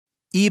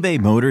eBay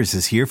Motors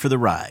is here for the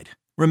ride.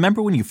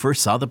 Remember when you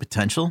first saw the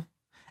potential?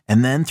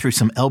 And then through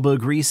some elbow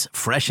grease,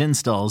 fresh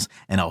installs,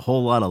 and a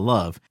whole lot of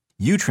love,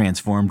 you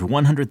transformed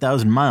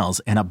 100,000 miles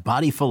and a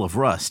body full of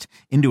rust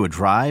into a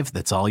drive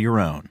that's all your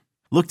own.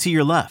 Look to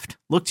your left.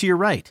 Look to your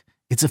right.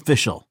 It's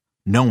official.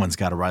 No one's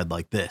got a ride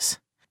like this.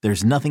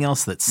 There's nothing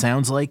else that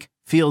sounds like,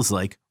 feels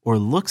like, or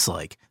looks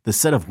like the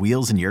set of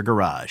wheels in your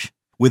garage.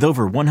 With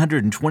over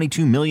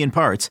 122 million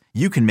parts,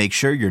 you can make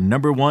sure your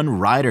number one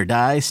ride or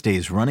die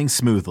stays running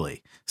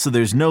smoothly. So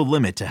there's no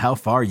limit to how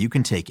far you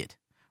can take it.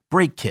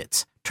 Brake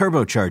kits,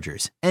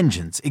 turbochargers,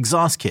 engines,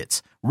 exhaust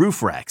kits,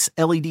 roof racks,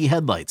 LED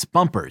headlights,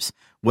 bumpers,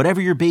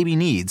 whatever your baby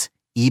needs,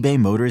 eBay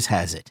Motors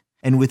has it.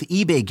 And with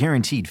eBay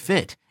Guaranteed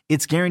Fit,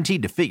 it's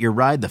guaranteed to fit your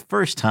ride the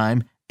first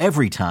time,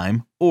 every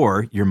time,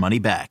 or your money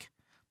back.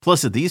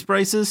 Plus at these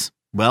prices,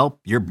 well,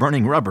 you're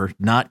burning rubber,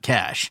 not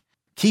cash.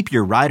 Keep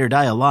your ride or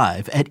die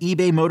alive at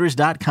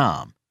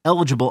ebaymotors.com.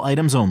 Eligible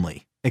items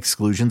only.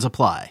 Exclusions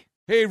apply.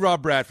 Hey,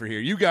 Rob Bradford here.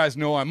 You guys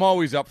know I'm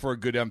always up for a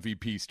good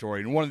MVP story,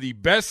 and one of the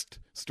best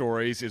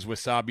stories is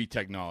Wasabi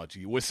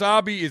Technology.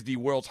 Wasabi is the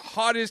world's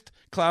hottest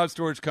cloud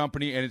storage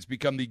company, and it's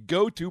become the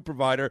go-to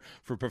provider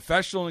for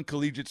professional and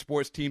collegiate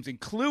sports teams,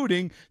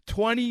 including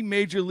 20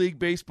 Major League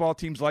Baseball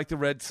teams like the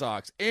Red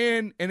Sox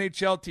and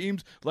NHL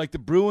teams like the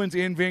Bruins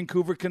and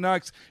Vancouver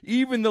Canucks.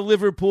 Even the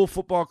Liverpool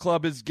Football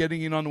Club is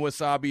getting in on the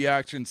Wasabi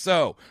action.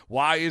 So,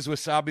 why is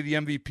Wasabi the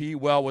MVP?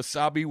 Well,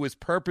 Wasabi was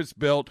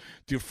purpose-built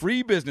to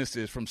free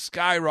businesses from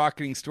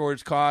skyrocketing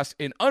storage costs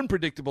and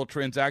unpredictable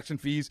transaction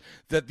fees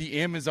that the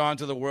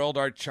Amazons of the world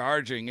are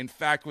charging. In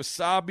fact,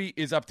 Wasabi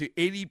is up to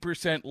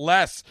 80%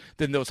 less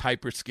than those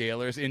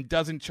hyperscalers and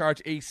doesn't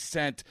charge a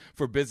cent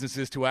for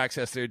businesses to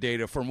access their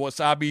data. From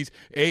Wasabi's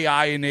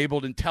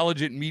AI-enabled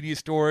intelligent media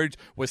storage,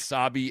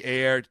 Wasabi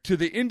Air, to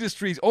the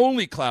industry's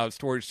only cloud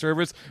storage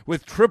service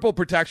with triple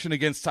protection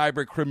against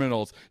cyber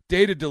criminals,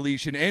 data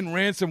deletion, and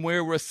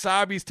ransomware,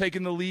 Wasabi's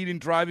taken the lead in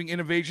driving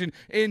innovation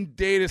in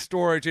data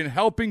storage and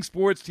helping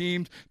sports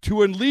teams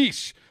to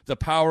unleash the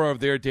power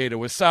of their data.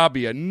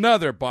 Wasabi,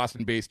 another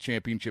Boston-based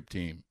championship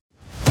team.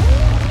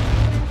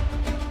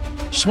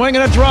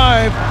 Swinging a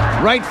drive,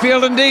 right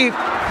field and deep.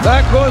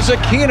 Back goes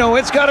Aquino.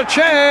 It's got a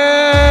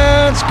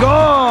chance.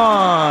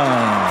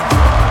 Gone.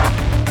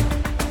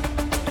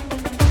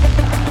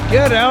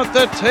 Get out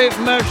the tape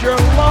measure.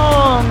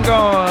 Long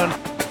gone.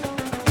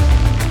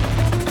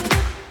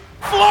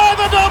 Fly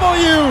the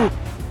W!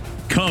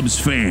 Cubs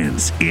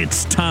fans,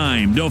 it's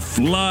time to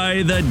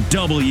fly the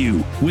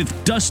W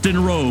with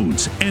Dustin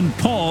Rhodes and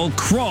Paul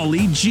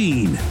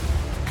Crawley-Jean.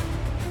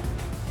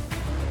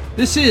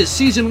 This is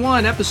Season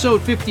 1,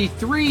 Episode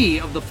 53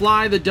 of the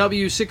Fly the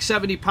W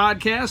 670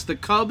 podcast, the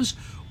Cubs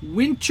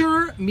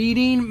Winter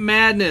Meeting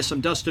Madness.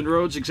 I'm Dustin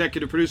Rhodes,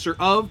 executive producer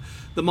of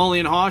the Mully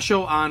and Haw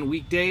Show on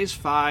weekdays,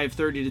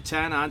 5:30 to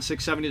 10 on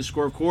 670 The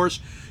Score, of course.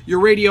 Your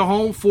radio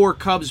home for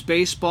Cubs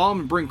baseball. I'm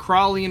going to bring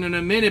Crawley in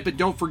a minute, but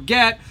don't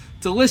forget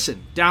to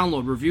listen,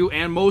 download, review,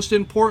 and most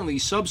importantly,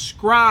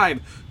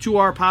 subscribe to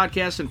our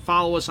podcast and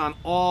follow us on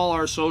all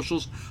our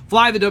socials.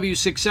 Fly the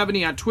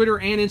W670 on Twitter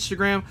and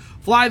Instagram,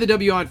 Fly the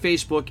W on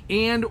Facebook,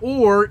 and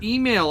or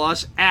email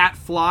us at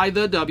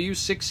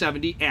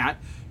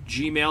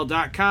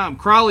flythew670@gmail.com.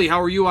 Crawley, how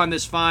are you on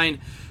this fine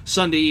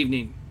Sunday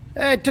evening?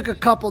 It took a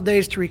couple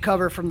days to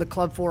recover from the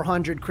Club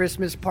 400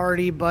 Christmas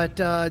party, but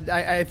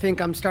I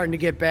think I'm starting to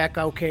get back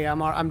okay.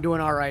 I'm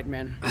doing all right,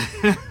 man.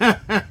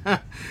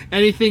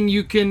 Anything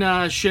you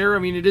can share? I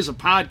mean, it is a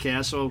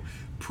podcast, so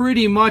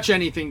pretty much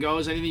anything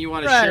goes. Anything you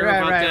want to share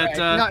about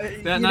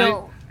that night?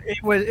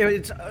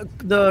 It's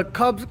the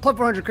Cubs Club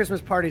 400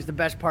 Christmas party is the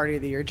best party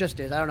of the year. It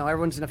just is. I don't know.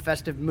 Everyone's in a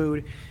festive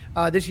mood.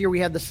 This year we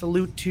had the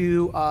salute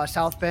to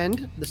South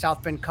Bend, the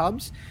South Bend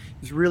Cubs.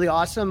 It was really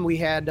awesome. We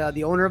had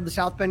the owner of the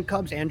South Bend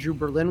Cubs, Andrew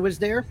Berlin, was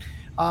there.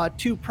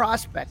 Two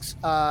prospects.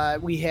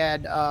 We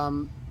had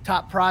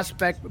top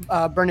prospect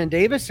Vernon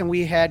Davis, and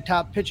we had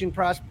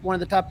one of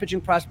the top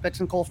pitching prospects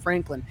in Cole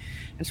Franklin.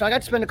 And so I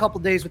got to spend a couple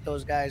days with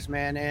those guys,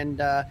 man.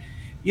 And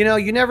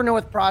you never know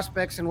with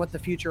prospects and what the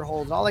future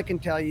holds. All I can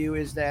tell you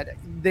is that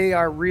they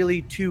are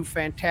really two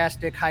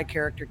fantastic, high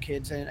character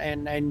kids,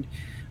 and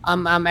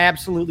I'm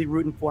absolutely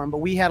rooting for them. But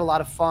we had a lot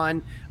of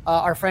fun.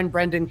 Our friend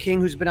Brendan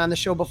King, who's been on the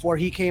show before,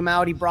 he came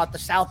out. He brought the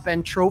South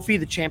Bend Trophy,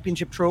 the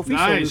championship trophy.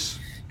 Nice. So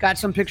we got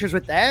some pictures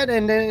with that,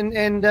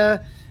 and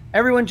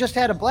everyone just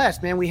had a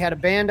blast, man. We had a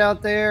band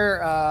out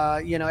there.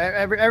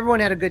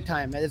 Everyone had a good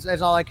time.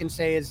 That's all I can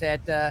say is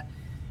that,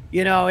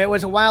 it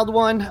was a wild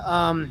one.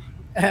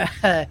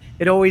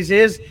 It always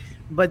is.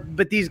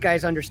 But these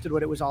guys understood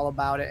what it was all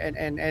about,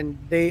 and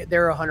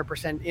they're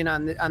 100% in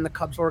on the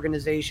Cubs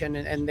organization,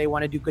 and they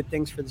want to do good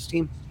things for this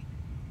team.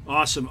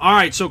 Awesome. All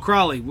right, so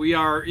Crawley, we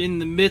are in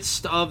the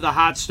midst of the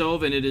hot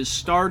stove, and it is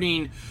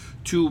starting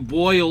to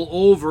boil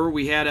over.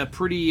 We had a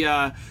pretty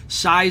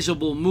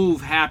sizable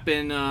move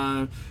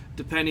happen,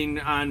 depending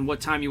on what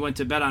time you went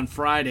to bed on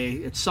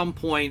Friday. At some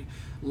point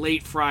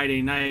late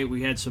Friday night,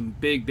 we had some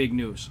big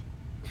news.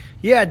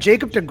 Yeah,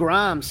 Jacob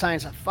deGrom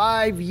signs a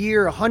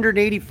 5-year,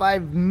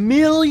 $185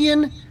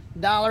 million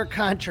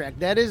contract.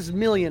 That is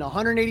million,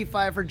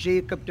 185 for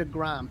Jacob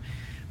deGrom.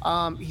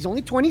 He's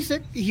only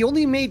 26. He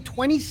only made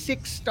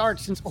 26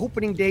 starts since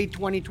opening day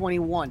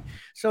 2021.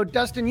 So,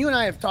 Dustin, you and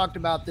I have talked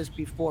about this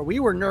before. We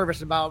were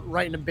nervous about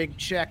writing a big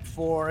check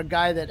for a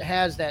guy that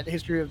has that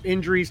history of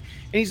injuries.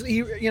 And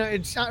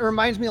it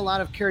reminds me a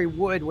lot of Kerry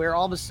Wood, where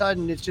all of a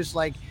sudden it's just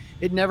like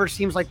it never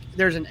seems like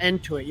there's an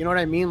end to it. You know what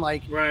I mean?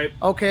 Like, right.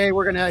 Okay,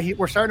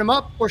 we're starting him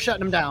up, we're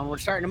shutting him down. We're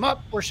starting him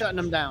up, we're shutting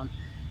him down.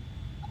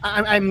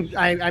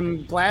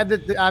 I'm glad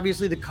that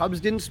obviously the Cubs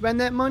didn't spend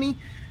that money.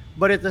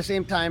 But at the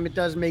same time, it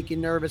does make you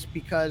nervous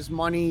because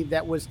money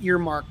that was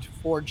earmarked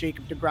for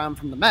Jacob deGrom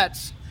from the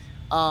Mets,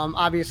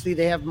 obviously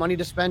they have money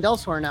to spend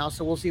elsewhere now,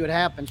 so we'll see what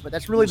happens. But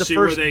that's really the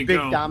first big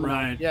domino.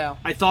 Right. Yeah.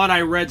 I thought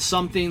I read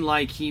something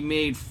like he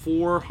made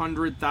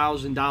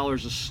 $400,000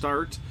 a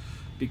start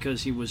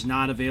because he was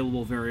not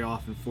available very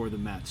often for the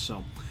Mets.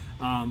 So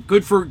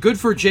good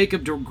for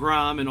Jacob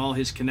deGrom and all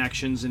his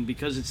connections. And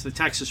because it's the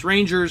Texas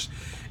Rangers,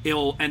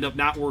 it'll end up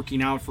not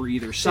working out for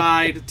either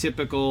side,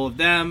 typical of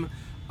them.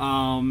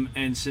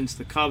 And since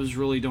the Cubs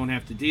really don't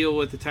have to deal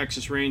with the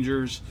Texas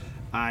Rangers,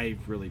 I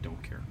really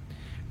don't care.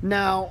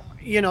 Now,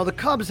 the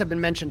Cubs have been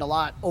mentioned a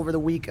lot over the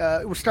week.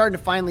 We're starting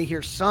to finally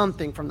hear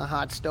something from the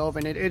hot stove,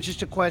 and it's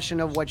just a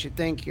question of what you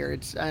think here.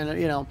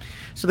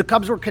 So the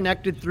Cubs were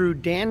connected through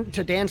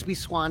Dansby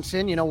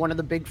Swanson, one of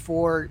the big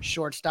four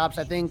shortstops.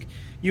 I think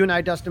you and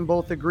I, Dustin,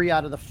 both agree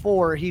out of the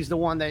four, he's the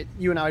one that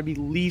you and I would be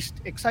least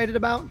excited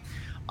about.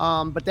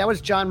 But that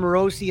was John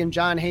Morosi and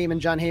John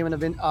Heyman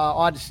of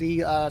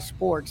Odyssey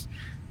Sports,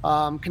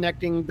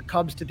 connecting the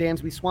Cubs to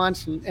Dansby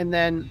Swanson. And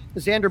then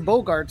Xander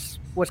Bogaerts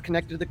was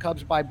connected to the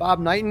Cubs by Bob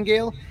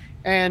Nightingale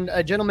and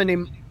a gentleman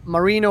named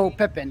Marino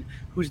Pepin,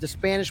 who's the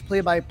Spanish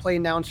play-by-play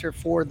announcer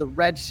for the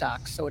Red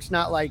Sox. So it's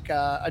not like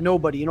a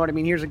nobody, you know what I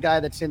mean? Here's a guy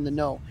that's in the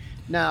know.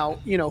 Now,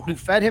 who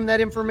fed him that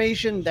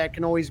information, that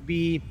can always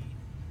be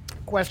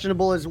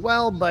questionable as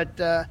well, but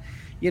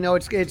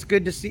it's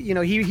good to see.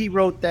 He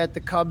wrote that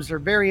the Cubs are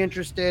very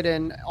interested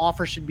and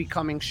offers should be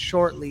coming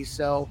shortly.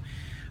 So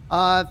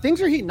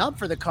things are heating up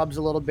for the Cubs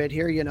a little bit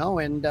here,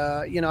 and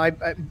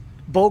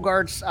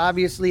Bogaerts,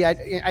 obviously,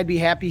 I'd be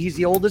happy. He's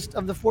the oldest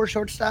of the four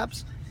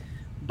shortstops,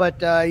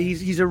 but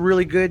he's a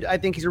really good. I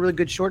think he's a really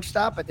good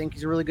shortstop. I think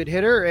he's a really good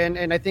hitter,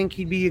 and I think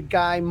he'd be a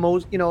guy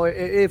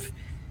if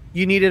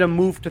you needed a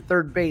move to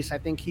third base, I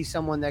think he's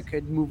someone that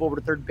could move over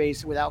to third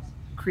base without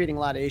creating a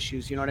lot of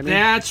issues. You know what I mean?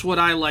 That's what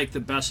I like the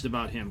best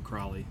about him,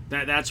 Crawley.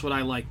 That's what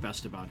I like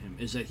best about him,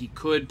 is that he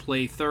could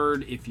play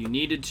third if you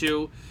needed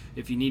to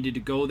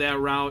go that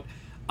route.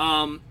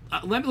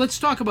 Let's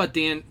talk about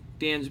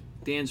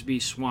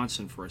Dansby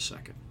Swanson for a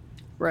second.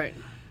 Right.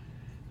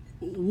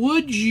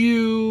 Would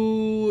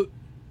you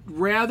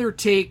rather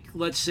take,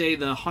 let's say,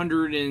 the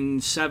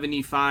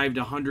 175 to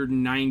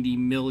 190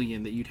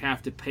 million that you'd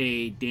have to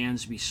pay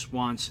Dansby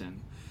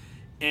Swanson?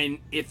 And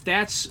if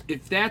that's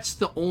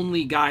the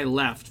only guy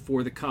left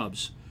for the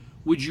Cubs,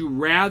 would you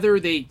rather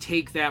they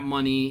take that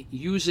money,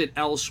 use it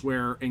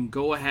elsewhere, and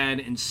go ahead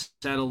and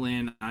settle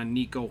in on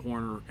Nico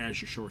Hoerner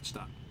as your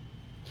shortstop?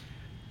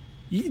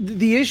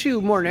 The issue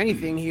more than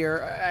anything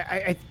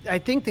here, I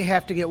think they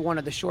have to get one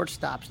of the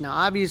shortstops. Now,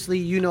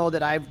 obviously,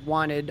 that I've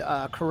wanted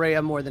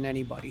Correa more than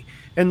anybody.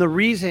 And the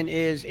reason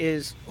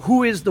is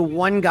who is the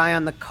one guy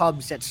on the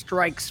Cubs that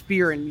strikes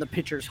fear in the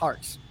pitchers'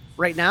 hearts?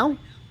 Right now,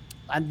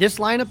 on this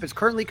lineup is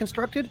currently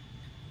constructed,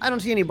 I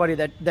don't see anybody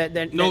that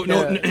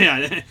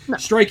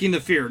striking the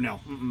fear, no.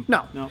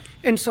 No.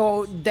 And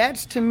so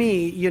that's, to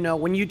me,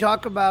 when you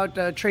talk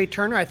about Trey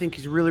Turner, I think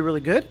he's really, really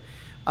good.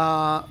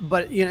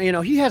 But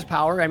he has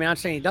power. I mean, I'm not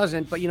saying he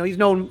doesn't, but he's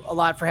known a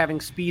lot for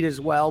having speed as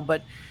well.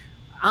 But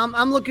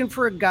I'm looking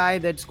for a guy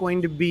that's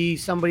going to be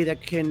somebody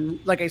that can,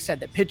 like I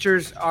said, that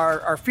pitchers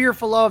are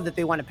fearful of, that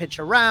they want to pitch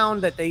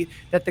around, that the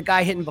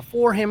guy hitting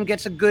before him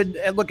gets a good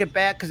look at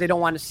bat because they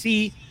don't want to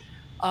see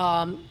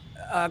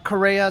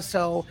Correa.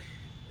 So,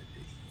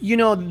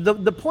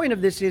 the point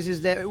of this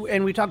is that,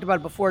 and we talked about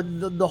it before,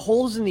 the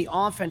holes in the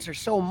offense are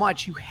so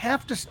much, you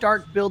have to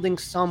start building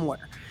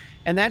somewhere.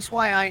 And that's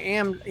why I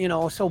am,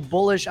 so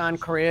bullish on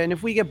Correa. And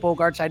if we get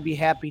Bogaerts, I'd be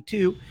happy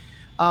too.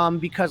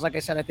 Because like I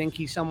said, I think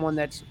he's someone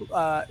that's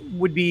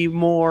would be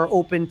more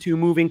open to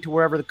moving to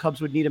wherever the Cubs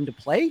would need him to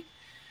play.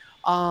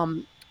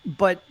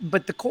 But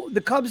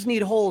the Cubs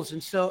need holes.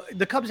 And so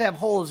the Cubs have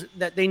holes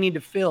that they need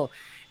to fill.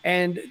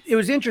 And it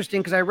was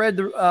interesting because I read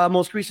the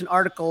most recent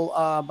article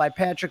by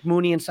Patrick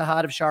Mooney and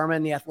Sahadev Sharma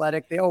in The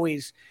Athletic. They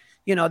always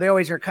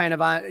are kind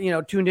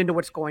of tuned into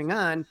what's going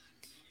on.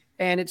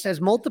 And it says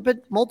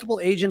multiple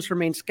agents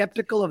remain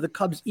skeptical of the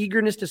Cubs'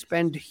 eagerness to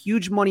spend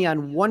huge money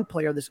on one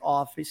player this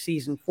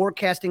off-season,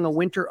 forecasting a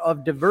winter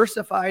of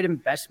diversified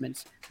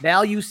investments,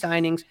 value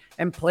signings,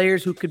 and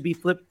players who could be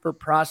flipped for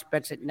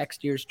prospects at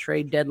next year's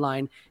trade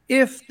deadline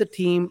if the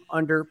team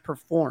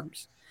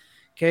underperforms.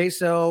 Okay,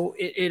 so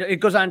it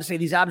goes on to say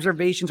these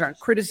observations aren't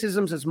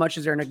criticisms as much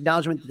as they're an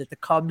acknowledgement that the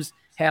Cubs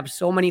have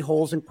so many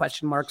holes and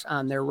question marks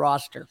on their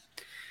roster.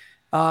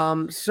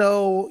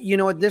 So,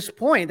 at this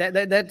point,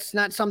 that's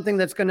not something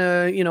that's going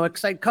to,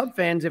 excite Cub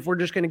fans. If we're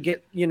just going to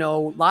get,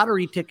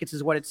 lottery tickets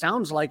is what it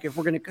sounds like. If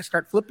we're going to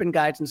start flipping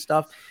guys and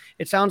stuff,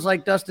 it sounds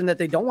like, Dustin, that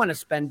they don't want to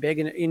spend big.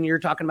 And you're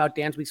talking about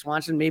Dansby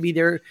Swanson. Maybe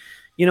they're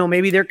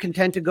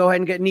content to go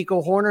ahead and get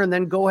Nico Horner and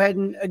then go ahead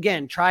and,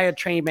 again, try a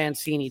Trey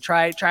Mancini,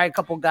 try a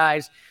couple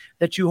guys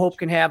that you hope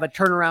can have a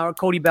turnaround, or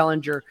Cody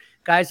Bellinger,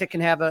 guys that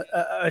can have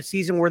a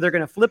season where they're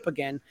going to flip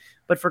again.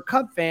 But for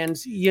Cub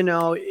fans,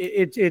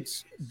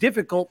 it's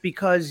difficult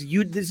because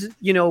we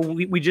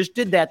just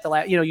did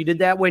that you did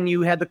that when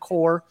you had the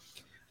core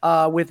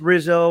with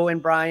Rizzo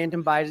and Bryant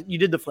and Baez. You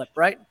did the flip,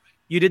 right?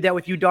 You did that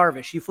with Yu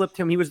Darvish. You flipped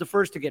him. He was the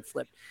first to get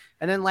flipped.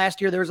 And then last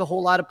year there was a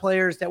whole lot of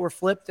players that were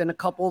flipped and a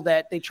couple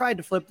that they tried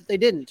to flip that they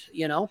didn't.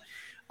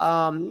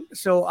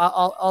 So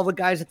all the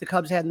guys that the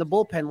Cubs had in the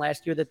bullpen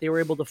last year that they were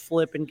able to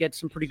flip and get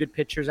some pretty good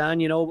pitchers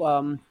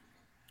on.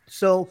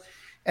 So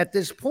at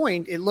this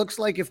point, it looks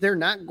like if they're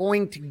not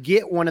going to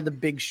get one of the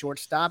big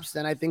shortstops,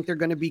 then I think they're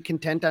going to be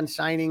content on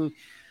signing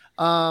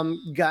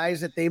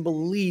guys that they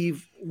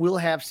believe will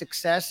have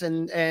success.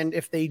 And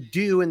if they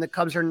do, and the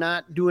Cubs are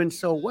not doing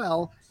so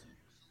well,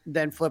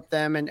 then flip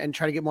them and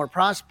try to get more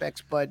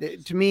prospects. But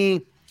to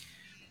me,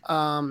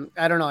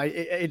 I don't know.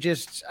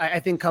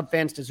 I think Cub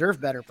fans deserve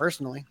better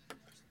personally.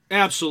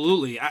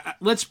 Absolutely.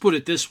 Let's put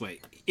it this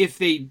way. If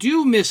they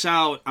do miss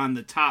out on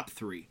the top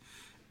three,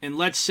 and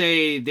let's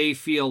say they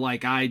feel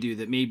like I do,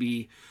 that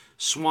maybe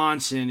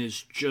Swanson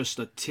is just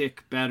a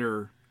tick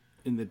better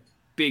in the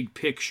big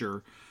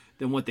picture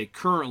than what they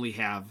currently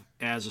have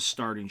as a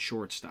starting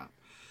shortstop.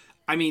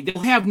 I mean,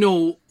 they'll have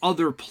no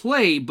other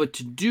play but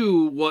to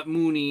do what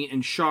Mooney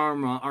and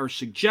Sharma are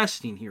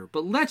suggesting here.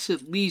 But let's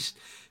at least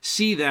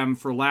see them,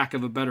 for lack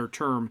of a better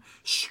term,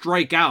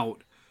 strike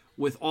out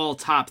with all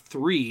top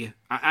three.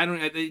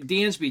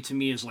 Dansby to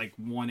me is like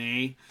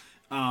 1A.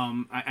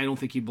 I don't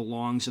think he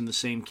belongs in the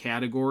same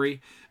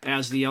category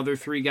as the other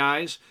three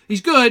guys. He's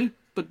good,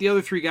 but the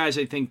other three guys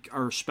I think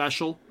are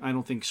special. I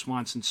don't think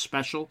Swanson's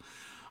special.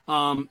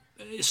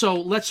 So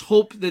let's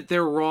hope that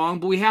they're wrong,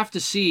 but we have to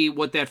see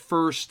what that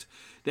first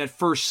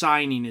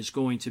signing is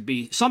going to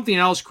be. Something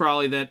else,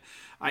 Crawley, that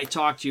I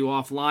talked to you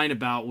offline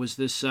about was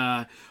this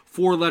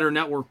 4-letter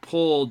network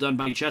poll done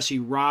by Jesse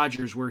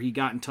Rogers, where he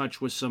got in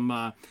touch with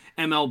some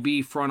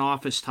MLB front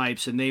office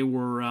types, and they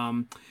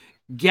were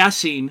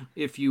guessing,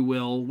 if you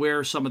will,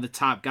 where some of the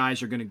top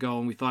guys are going to go,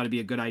 and we thought it'd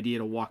be a good idea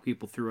to walk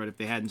people through it if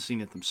they hadn't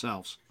seen it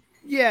themselves.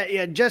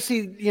 Yeah.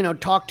 Jesse,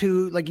 talked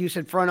to, like you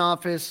said, front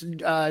office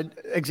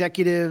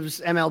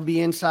executives, MLB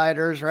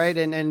insiders, right?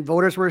 And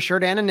voters were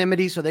assured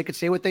anonymity so they could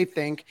say what they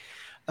think.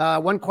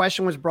 One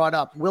question was brought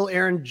up: will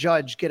Aaron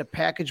Judge get a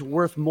package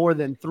worth more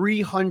than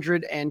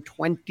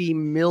 $320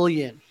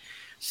 million?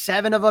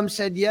 7 of them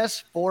said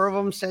yes. 4 of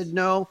them said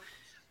no.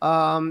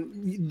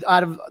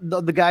 Out of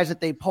the guys that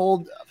they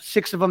polled,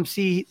 6 of them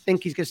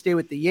think he's going to stay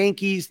with the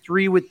Yankees,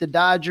 3 with the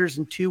Dodgers,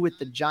 and 2 with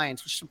the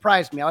Giants, which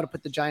surprised me. I would have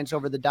put the Giants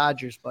over the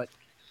Dodgers, but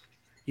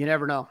you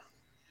never know.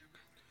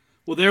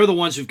 Well, they're the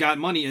ones who've got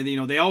money, and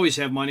they always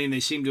have money, and they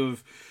seem to have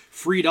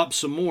freed up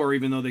some more,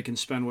 even though they can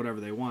spend whatever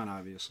they want,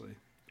 obviously.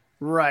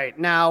 Right.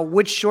 Now,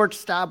 which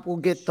shortstop will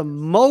get the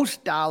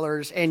most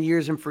dollars and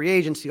years in free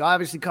agency?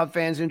 Obviously, Cub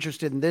fans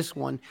interested in this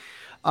one.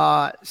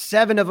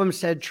 7 of them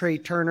said Trey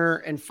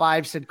Turner and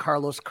 5 said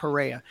Carlos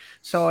Correa.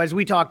 So as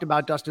we talked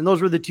about, Dustin, those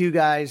were the 2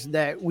 guys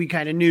that we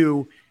kind of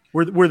knew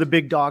were the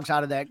big dogs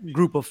out of that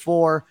group of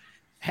 4.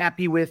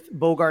 Happy with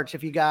Bogarts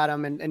if you got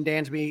him, and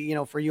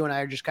Dansby, for you and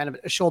I are just kind of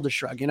a shoulder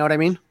shrug. You know what I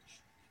mean?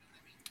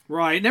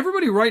 Right. And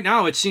everybody right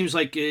now, it seems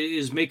like,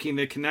 is making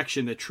the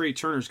connection that Trey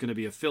Turner is going to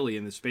be a Philly,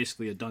 and it's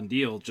basically a done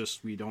deal,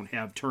 just we don't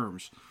have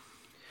terms.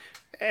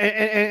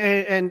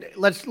 And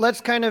let's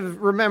kind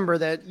of remember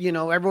that,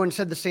 everyone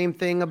said the same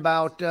thing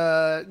about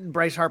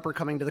Bryce Harper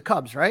coming to the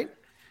Cubs, right?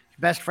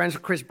 Best friends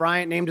with Chris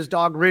Bryant, named his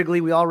dog Wrigley.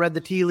 We all read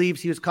the tea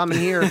leaves. He was coming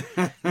here.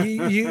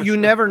 you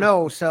never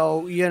know.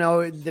 So,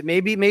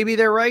 maybe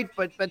they're right,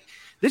 but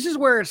this is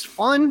where it's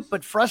fun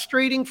but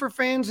frustrating for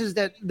fans, is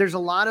that there's a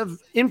lot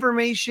of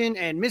information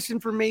and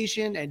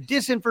misinformation and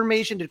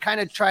disinformation to kind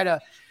of try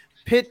to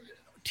pit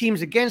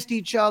teams against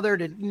each other,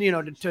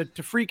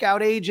 to freak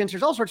out agents.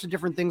 There's all sorts of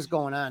different things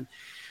going on.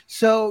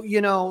 So,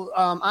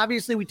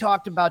 obviously we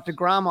talked about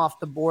DeGrom off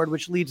the board,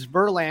 which leads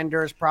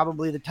Verlander as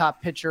probably the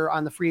top pitcher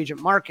on the free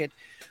agent market.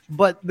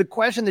 But the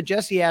question that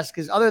Jesse asked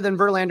is, other than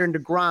Verlander and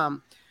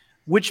DeGrom,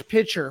 which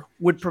pitcher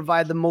would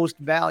provide the most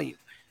value?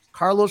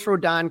 Carlos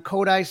Rodon,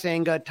 Kodai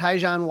Senga,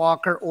 Taijuan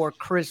Walker, or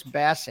Chris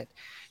Bassett?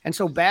 And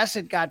so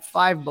Bassett got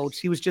 5 votes.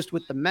 He was just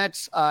with the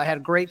Mets, had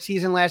a great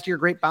season last year,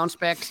 great bounce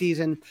back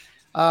season.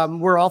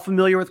 We're all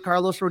familiar with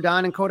Carlos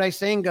Rodon and Kodai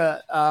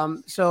Senga.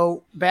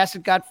 So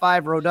Bassett got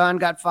 5, Rodon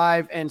got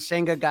 5, and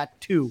Senga got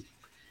 2.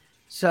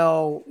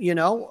 So,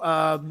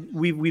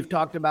 we've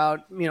talked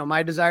about,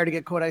 my desire to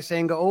get Kodai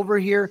Senga over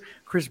here.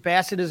 Chris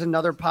Bassett is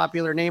another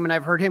popular name, and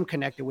I've heard him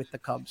connected with the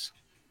Cubs.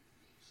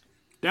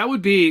 That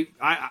would be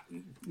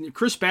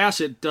Chris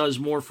Bassett does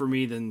more for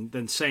me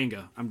than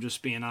Senga. I'm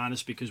just being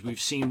honest, because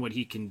we've seen what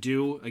he can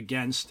do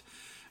against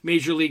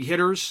major league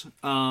hitters,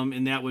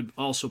 and that would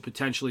also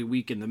potentially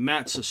weaken the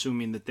Mets,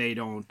 assuming that they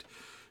don't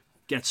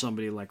get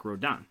somebody like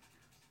Rodon.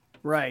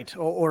 Right,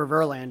 or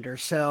Verlander.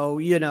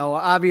 So,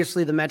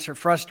 obviously the Mets are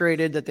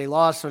frustrated that they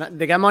lost. So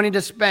they got money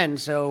to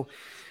spend. So,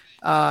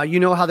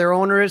 how their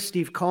owner is,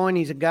 Steve Cohen.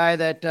 He's a guy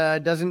that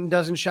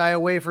doesn't shy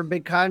away from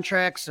big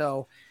contracts.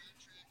 So,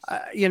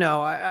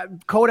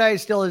 Kodai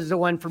still is the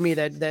one for me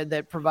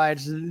that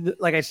provides.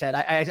 Like I said,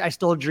 I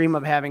still dream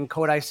of having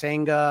Kodai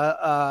Senga,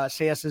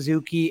 Seiya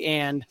Suzuki,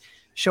 and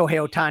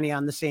Shohei Ohtani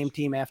on the same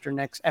team after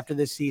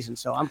this season.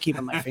 So I'm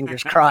keeping my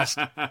fingers crossed.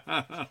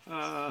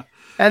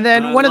 And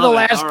then one of the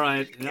last,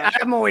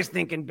 I'm always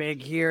thinking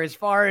big here as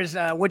far as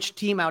which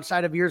team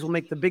outside of yours will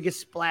make the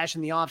biggest splash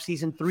in the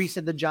offseason. 3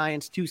 said the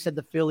Giants, 2 said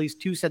the Phillies,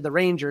 2 said the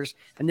Rangers.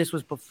 And this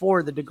was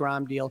before the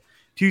DeGrom deal.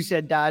 2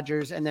 said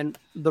Dodgers, and then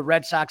the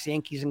Red Sox,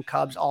 Yankees, and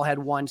Cubs all had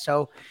 1.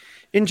 So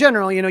in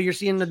general, you're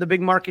seeing the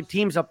big market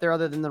teams up there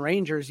other than the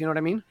Rangers. You know what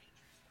I mean?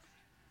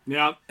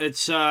 Yeah,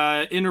 it's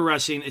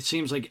interesting. It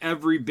seems like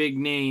every big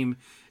name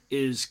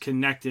is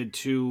connected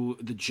to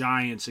the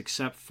Giants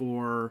except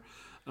for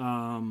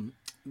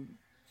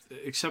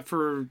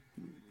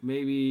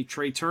maybe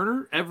Trey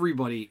Turner.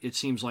 Everybody, it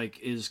seems like,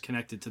 is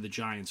connected to the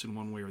Giants in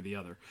one way or the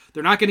other.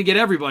 They're not going to get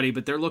everybody,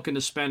 but they're looking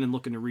to spend and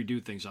looking to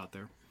redo things out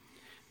there.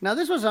 Now,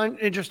 this was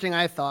interesting,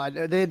 I thought.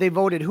 They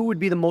voted who would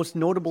be the most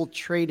notable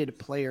player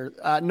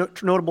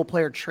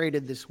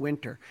traded this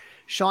winter.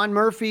 Sean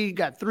Murphy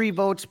got 3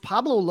 votes.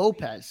 Pablo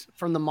Lopez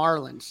from the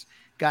Marlins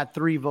got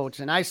 3 votes.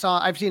 And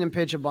I've seen him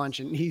pitch a bunch,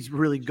 and he's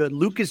really good.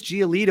 Lucas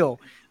Giolito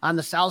on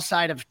the south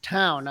side of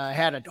town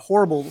had a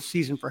horrible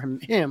season for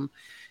him.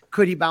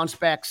 Could he bounce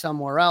back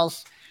somewhere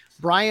else?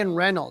 Brian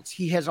Reynolds,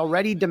 he has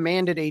already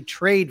demanded a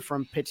trade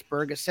from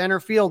Pittsburgh, a center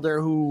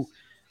fielder who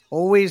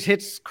always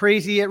hits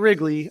crazy at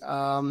Wrigley.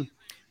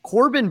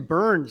 Corbin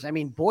Burns. I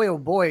mean, boy, oh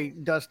boy,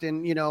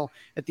 Dustin,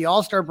 at the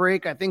All-Star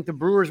break, I think the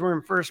Brewers were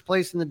in first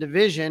place in the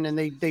division, and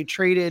they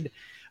traded,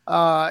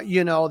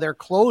 their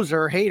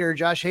closer,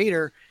 Josh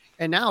Hader.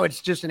 And now it's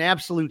just an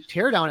absolute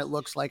teardown. It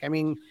looks like. I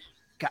mean,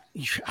 God,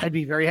 I'd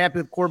be very happy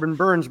with Corbin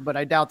Burns, but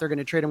I doubt they're going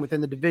to trade him within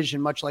the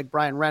division, much like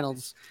Brian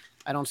Reynolds.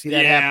 I don't see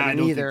that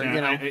happening either.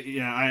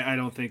 I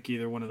don't think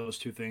either one of those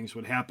two things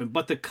would happen.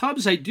 But the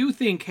Cubs, I do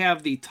think,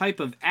 have the type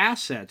of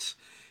assets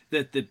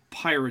that the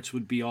Pirates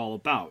would be all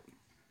about.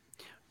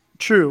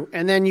 True.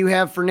 And then you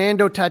have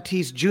Fernando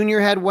Tatis Jr.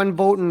 had 1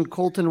 vote, and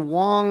Colton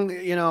Wong,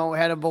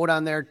 had a vote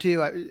on there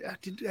too. I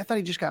thought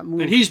he just got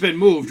moved. And he's been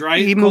moved,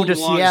 right? He moved to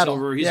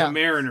Seattle. He's a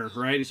Mariner,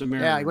 right? He's a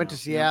Mariner. Yeah, he went to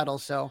Seattle.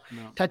 So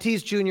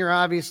Tatis Jr.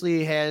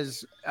 obviously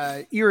has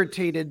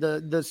irritated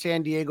the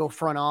San Diego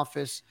front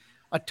office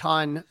a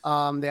ton.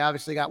 They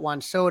obviously got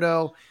Juan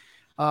Soto.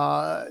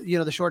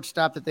 The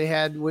shortstop that they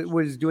had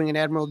was doing an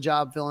admirable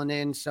job filling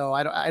in. So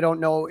I don't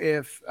know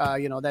if,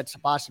 that's a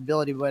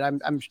possibility, but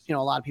I'm a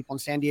lot of people in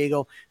San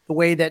Diego, the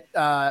way that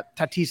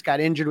Tatis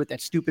got injured with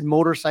that stupid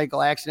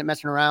motorcycle accident,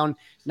 messing around,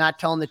 not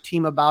telling the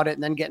team about it,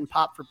 and then getting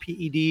popped for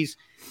PEDs.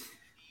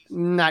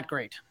 Not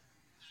great.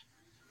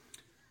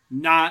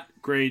 Not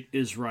great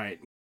is right.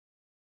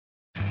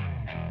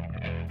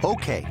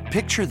 Okay,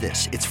 picture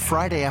this. It's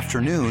Friday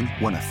afternoon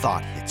when a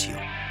thought hits you.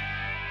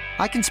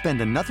 I can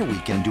spend another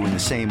weekend doing the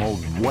same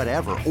old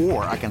whatever,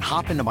 or I can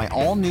hop into my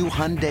all-new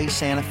Hyundai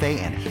Santa Fe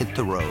and hit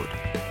the road.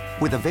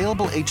 With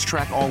available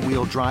H-Track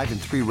all-wheel drive and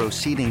 3-row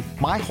seating,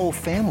 my whole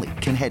family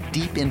can head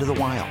deep into the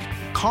wild.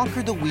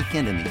 Conquer the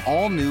weekend in the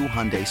all-new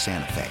Hyundai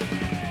Santa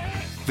Fe.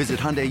 Visit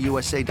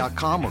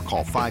HyundaiUSA.com or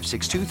call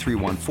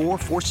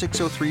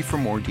 562-314-4603 for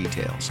more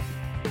details.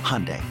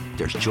 Hyundai,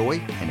 there's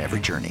joy in every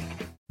journey.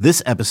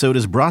 This episode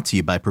is brought to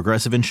you by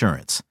Progressive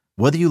Insurance.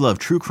 Whether you love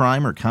true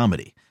crime or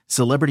comedy,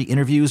 celebrity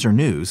interviews or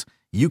news,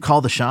 you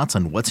call the shots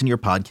on what's in your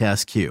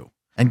podcast queue.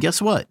 And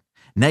guess what?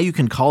 Now you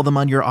can call them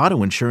on your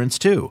auto insurance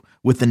too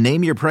with the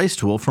Name Your Price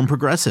tool from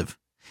Progressive.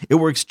 It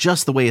works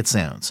just the way it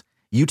sounds.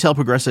 You tell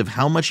Progressive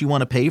how much you want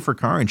to pay for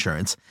car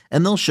insurance,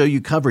 and they'll show you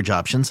coverage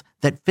options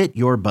that fit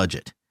your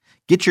budget.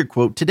 Get your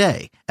quote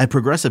today at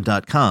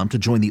Progressive.com to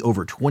join the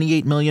over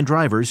 28 million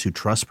drivers who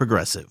trust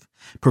Progressive.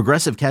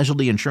 Progressive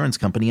Casualty Insurance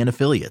Company and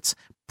Affiliates.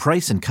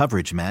 Price and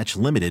coverage match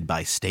limited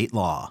by state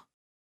law.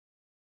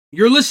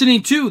 You're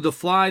listening to the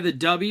Fly the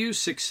W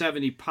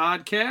 670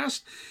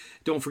 podcast.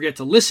 Don't forget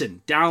to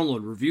listen,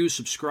 download, review,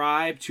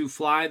 subscribe to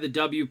Fly the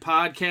W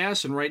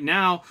podcast. And right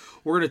now,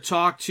 we're going to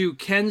talk to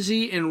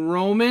Kenzie and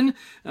Roman.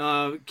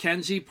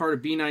 Kenzie, part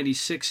of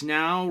B96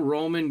 now.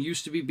 Roman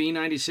used to be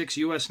B96,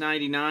 US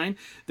 99.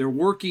 They're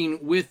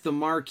working with the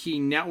Marquee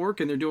Network,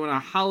 and they're doing a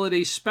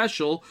holiday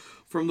special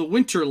from the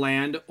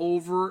Winterland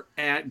over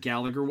at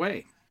Gallagher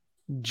Way.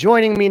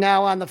 Joining me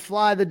now on the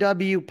Fly the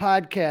W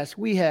podcast,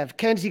 we have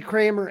Kenzie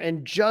Kramer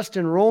and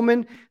Justin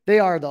Roman. They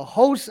are the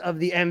hosts of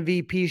the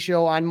MVP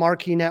show on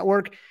Marquee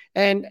Network.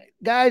 And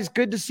guys,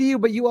 good to see you,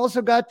 but you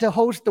also got to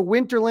host the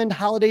Winterland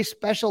Holiday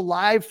Special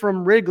live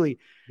from Wrigley.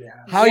 Yeah.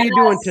 How are you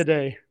doing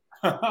today?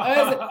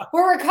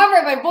 We're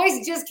recovering. My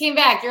voice just came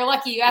back. You're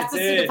lucky. You asked us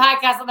to do the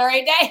podcast on the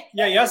right day.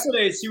 Yeah,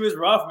 yesterday she was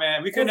rough,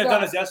 man. We couldn't have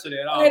done this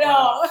yesterday at all. I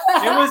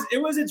know.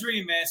 It was a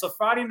dream, man. So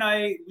Friday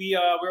night we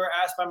were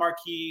asked by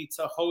Marquee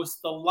to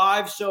host the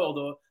live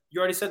show. You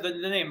already said the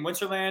name,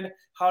 Winterland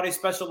Holiday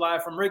Special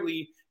Live from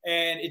Wrigley,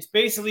 and it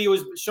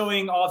was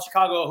showing all of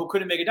Chicago who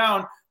couldn't make it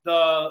down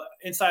the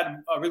inside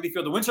Wrigley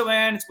Field, the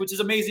Winterland, which is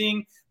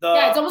amazing.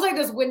 It's almost like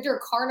this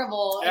winter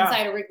carnival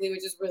inside of Wrigley,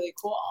 which is really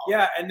cool.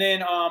 Yeah, and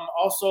then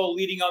also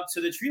leading up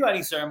to the tree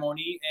lighting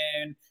ceremony,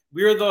 and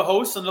we were the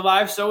hosts on the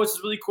live show, which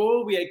is really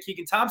cool. We had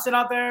Keegan Thompson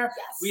out there.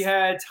 Yes. We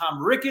had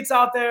Tom Ricketts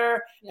out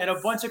there, and a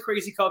bunch of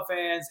crazy Cub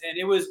fans, and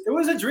it was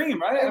a dream,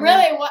 right? It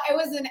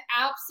was an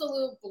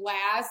absolute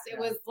blast. It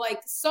was like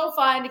so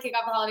fun to kick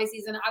off the holiday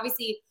season.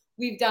 Obviously,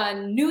 we've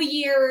done New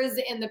Year's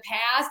in the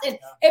past, and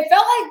it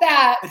felt like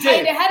that.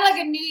 It had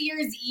like a New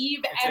Year's Eve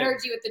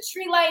energy with the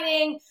tree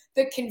lighting,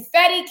 the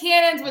confetti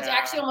cannons, which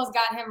actually almost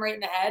got him right in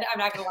the head. I'm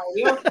not going to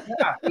lie to you.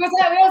 We almost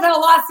had a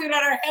lawsuit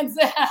on our hands.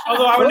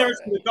 Although I would never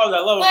see the Cubs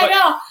that low. I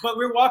know. But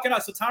we're walking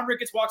out. So Tom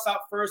Ricketts walks out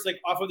first, like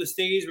off of the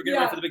stage. We're getting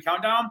ready for the big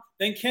countdown.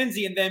 Then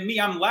Kenzie, and then me.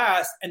 I'm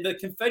last. And the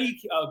confetti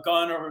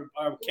gun or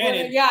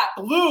cannon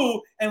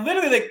blew and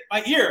literally like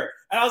my ear.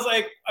 And I was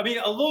like, a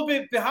little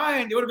bit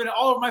behind. It would have been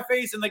all over my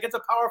face. And like, it's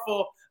a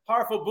powerful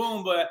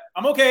boom, but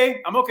I'm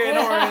okay. No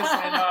worries.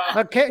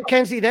 And,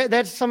 Kenzie,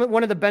 that's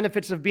one of the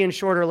benefits of being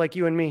shorter like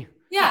you and me.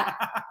 Yeah,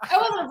 that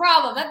wasn't a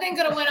problem. That thing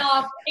could have went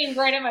off aimed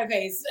right in my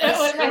face.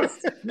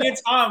 Me and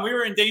Tom, we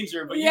were in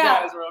danger, but you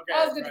guys were okay.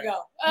 I was good to go.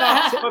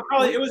 But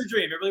probably it was a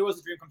dream. It really was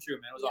a dream come true,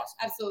 man. It was awesome.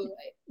 Absolutely.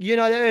 You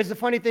know, the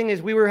funny thing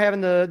is we were having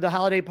the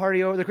holiday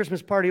party the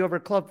Christmas party over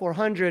at Club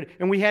 400,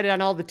 and we had it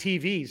on all the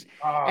TVs.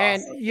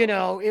 You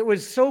know, it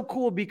was so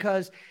cool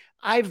because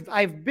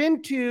I've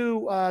been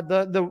to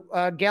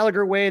the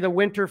Gallagher Way, the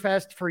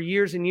Winterfest for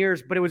years and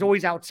years, but it was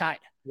always outside.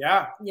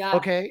 Yeah.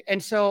 Okay.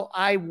 And so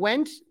I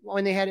went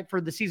when they had it for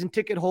the season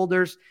ticket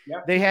holders. Yeah.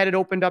 They had it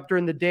opened up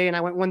during the day, and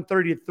I went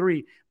 1:30 to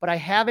 3, but I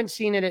haven't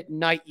seen it at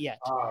night yet.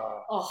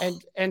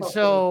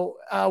 So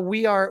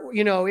we are,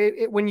 you know,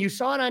 when you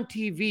saw it on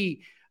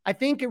TV, I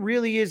think it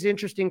really is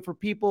interesting for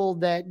people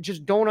that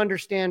just don't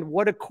understand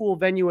what a cool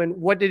venue and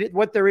what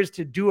there is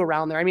to do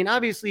around there. I mean,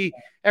 obviously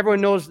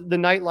everyone knows the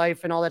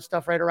nightlife and all that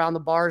stuff right around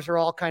the bars are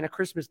all kind of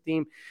Christmas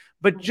themed,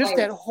 but just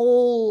that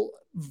whole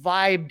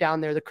vibe down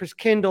there, the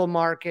Christkindl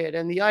market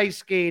and the ice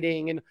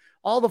skating and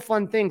all the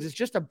fun things. It's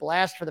just a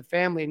blast for the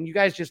family. And you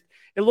guys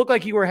it looked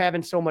like you were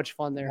having so much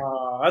fun there.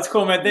 That's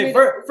cool, man.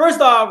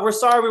 First off, we're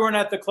sorry we weren't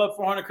at the Club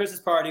 400 Christmas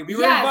party. We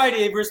were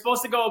invited. We were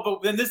supposed to go,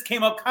 but then this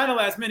came up kind of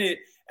last minute.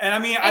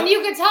 And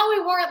you could tell we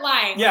weren't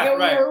lying.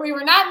 Yeah, we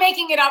were not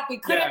making it up. We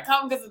couldn't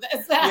come because of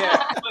this.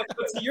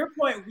 But to your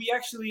point, we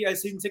actually,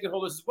 as season ticket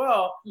holders as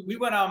well, we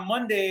went on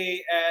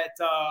Monday at,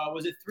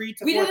 was it 3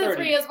 to 4:30? We did the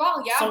 3 as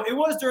well, yeah. So it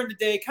was during the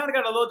day, kind of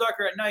got a little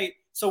darker at night.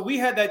 So we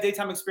had that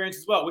daytime experience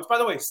as well, which, by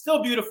the way,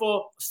 still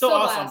beautiful, still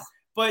awesome. Blast.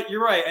 But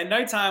you're right. At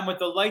nighttime with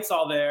the lights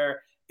all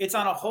there, it's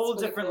on a whole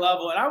different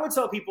level. And I would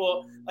tell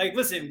people, like,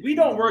 listen, we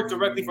don't work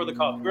directly for the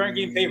Cubs. We aren't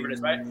getting paid for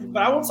this, right?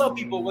 But I will tell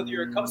people, whether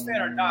you're a Cubs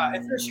fan or not,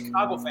 if you're a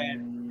Chicago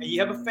fan and you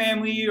have a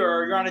family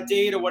or you're on a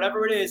date or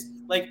whatever it is,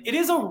 like, it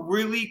is a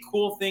really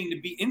cool thing to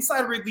be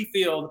inside Wrigley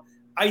Field,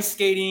 ice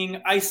skating,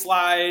 ice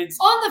slides.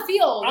 On the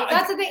field.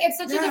 That's the thing. It's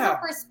such a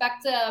different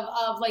perspective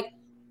of,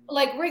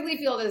 like Wrigley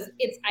Field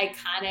it's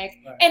iconic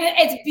and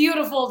it's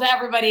beautiful to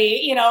everybody,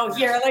 you know,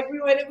 here. Like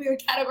we would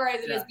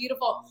categorize it as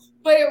beautiful,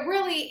 but it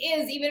really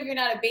is, even if you're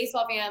not a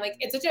baseball fan, like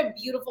it's such a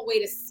beautiful way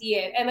to see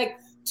it. And like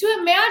to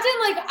imagine,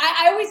 like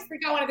I always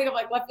freak out when I think of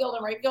like left field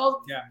and right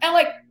field and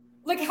like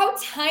how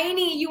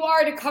tiny you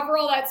are to cover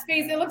all that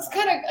space. It looks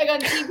kind of like on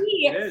TV.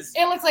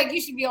 It looks like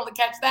you should be able to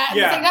catch that.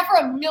 It's like, not for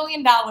 $1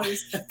 million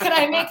could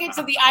I make it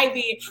to the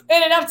Ivy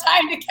in enough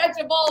time to catch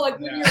a ball like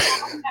when you're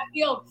on that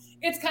field.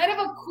 It's kind of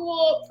a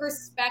cool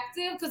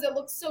perspective because it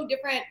looks so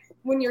different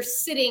when you're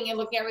sitting and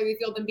looking at Wrigley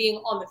Field than being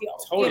on the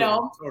field. Totally, you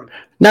know? Totally.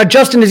 Now,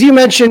 Justin, as you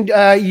mentioned,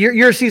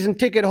 you're a season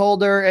ticket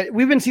holder.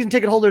 We've been season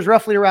ticket holders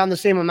roughly around the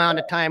same amount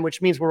of time, which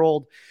means we're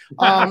old.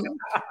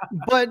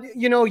 But,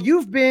 you know,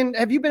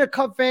 have you been a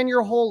Cub fan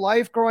your whole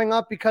life growing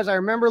up? Because I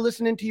remember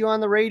listening to you on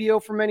the radio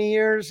for many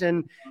years.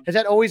 And has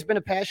that always been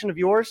a passion of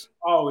yours?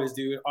 Always,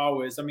 dude.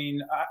 Always. I mean,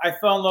 I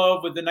fell in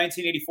love with the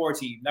 1984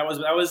 team. That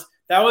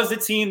was the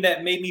team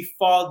that made me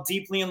fall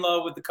deeply in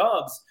love with the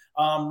Cubs.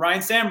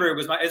 Ryan Sandberg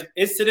was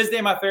is to this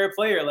day my favorite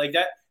player. Like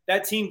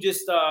that team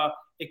just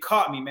it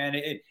caught me, man.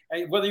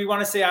 Whether you want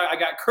to say I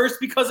got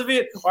cursed because of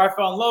it or I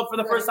fell in love for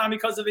the first time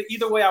because of it,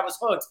 either way I was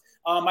hooked.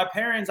 My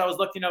parents, I was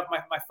lucky enough.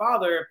 My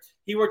father,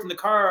 he worked in the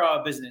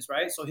car business,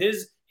 right? So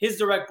his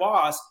direct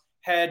boss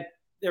had.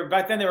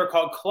 Back then they were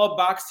called club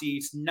box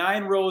seats,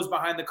 9 rows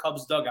behind the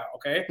Cubs dugout.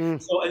 Okay.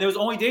 So, and there was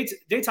only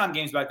daytime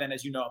games back then,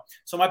 as you know.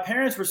 So my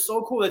parents were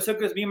so cool. They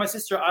took us, me and my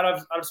sister out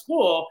of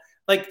school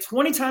like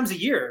 20 times a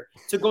year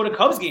to go to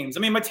Cubs games. I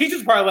mean, my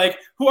teachers probably like,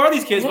 who are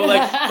these kids? But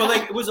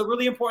it was a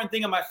really important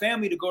thing in my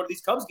family to go to these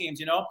Cubs games,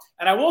 you know?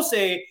 And I will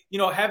say, you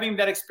know, having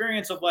that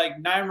experience of like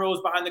 9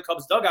 rows behind the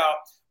Cubs dugout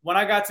when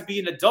I got to be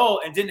an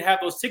adult and didn't have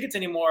those tickets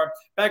anymore,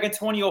 back in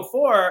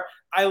 2004,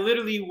 I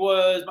literally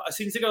was a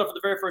season ticket for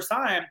the very first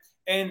time.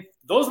 And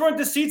those weren't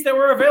the seats that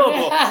were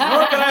available,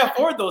 nor could I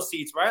afford those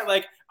seats, right?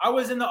 Like I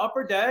was in the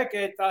upper deck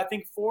at, I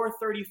think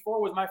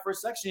 434 was my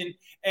first section.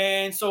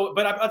 And so,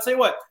 but I'll tell you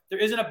what, there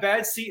isn't a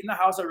bad seat in the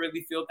house at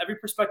Wrigley Field. Every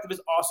perspective is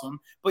awesome.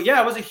 But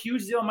yeah, it was a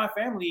huge deal in my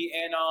family.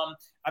 And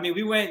I mean,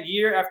 we went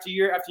year after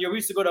year after year. We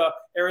used to go to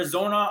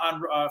Arizona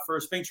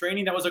for spring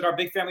training. That was like our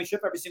big family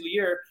trip every single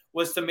year,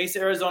 was to Mesa,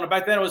 Arizona.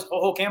 Back then it was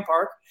Hohokam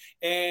Park.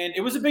 And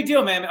it was a big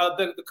deal, man.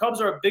 The Cubs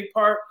are a big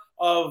part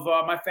of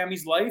my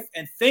family's life.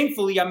 And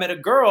thankfully, I met a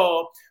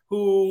girl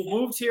who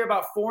moved here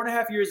about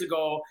 4.5 years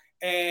ago.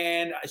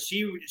 And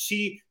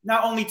she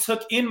not only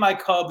took in my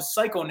Cubs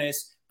psychoness,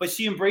 but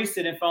she embraced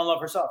it and fell in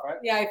love herself, right?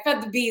 Yeah, I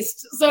fed the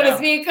beast, so to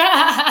speak.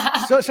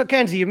 So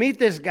Kenzie, you meet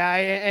this guy,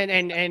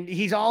 and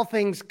he's all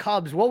things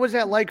Cubs. What was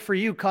that like for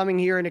you coming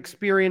here and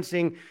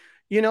experiencing,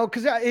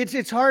 because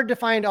it's hard to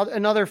find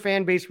another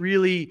fan base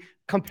really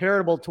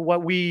comparable to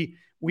what we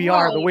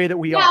are, the way that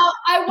we are. Now,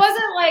 I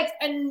wasn't like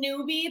a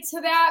newbie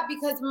to that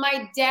because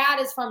my dad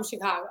is from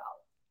Chicago.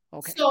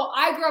 Okay. So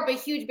I grew up a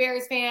huge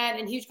Bears fan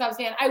and huge Cubs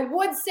fan. I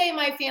would say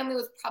my family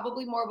was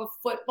probably more of a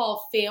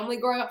football family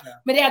growing up. Yeah.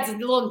 My dad's a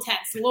little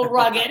intense, a little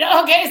rugged.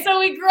 Okay,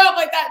 so we grew up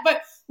like that.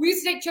 But we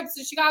used to take trips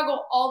to Chicago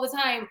all the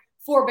time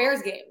for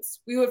Bears games.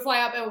 We would fly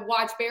up and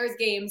watch Bears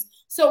games.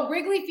 So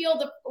Wrigley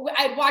Field,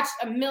 I'd watched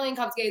a million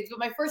Cubs games, but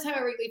my first time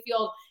at Wrigley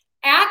Field,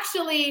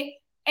 actually,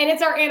 and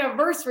it's our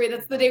anniversary.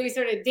 That's the day we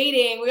started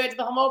dating. We went to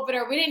the home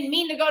opener. We didn't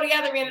mean to go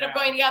together. We ended up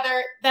going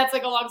together. That's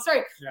like a long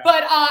story. Yeah.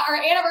 But our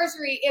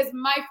anniversary is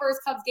my first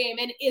Cubs game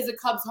and is a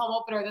Cubs home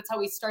opener. That's how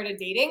we started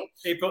dating.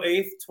 April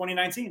 8th,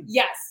 2019.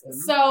 Yes. Mm-hmm.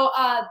 So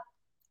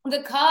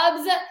the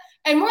Cubs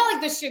and more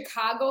like the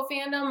Chicago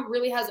fandom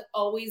really has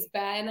always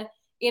been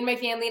in my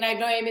family. And I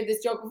know I made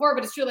this joke before,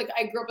 but it's true. Like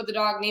I grew up with a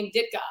dog named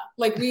Ditka.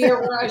 Like we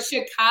were a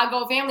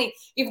Chicago family,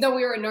 even though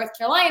we were in North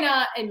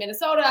Carolina and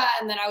Minnesota.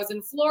 And then I was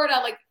in Florida.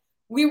 Like,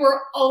 we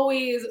were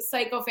always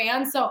Psycho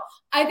fans. So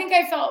I think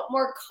I felt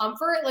more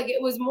comfort. Like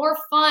it was more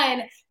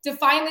fun to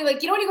finally,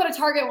 like, when you go to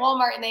Target,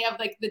 Walmart, and they have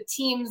like the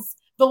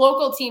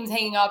local teams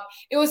hanging up.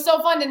 It was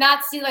so fun to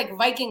not see like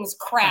Vikings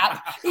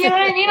crap. You know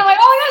what I mean? I'm like,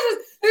 oh my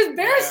gosh, there's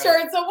Bears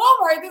shirts at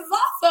Walmart. This is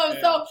awesome.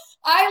 Yeah. So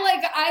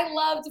I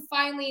love to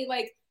finally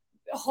like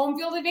home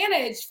field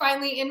advantage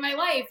finally in my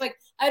life. Like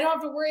I don't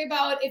have to worry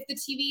about if the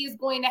TV is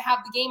going to have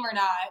the game or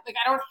not. Like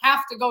I don't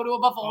have to go to a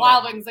Buffalo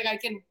Wild Wings. Like I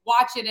can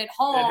watch it at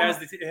home.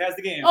 It has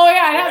the game. Oh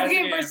yeah, it has the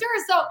game for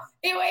sure. So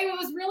it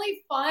was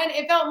really fun.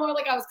 It felt more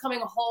like I was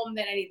coming home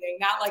than anything,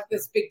 not like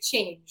this big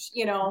change,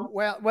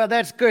 Well,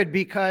 that's good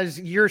because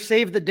your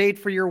save the date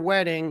for your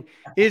wedding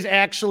is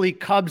actually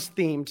Cubs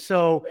themed.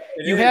 So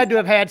you had to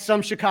have had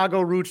some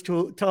Chicago roots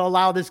to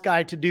allow this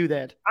guy to do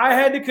that. I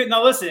had to.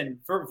 Now listen,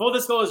 for full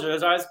disclosure,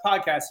 as our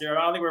podcast here,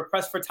 I don't think we're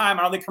pressed for time.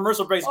 I don't think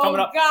commercial breaks are coming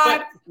up.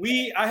 God. But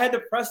I had to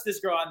press this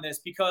girl on this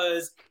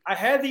because I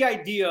had the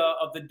idea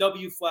of the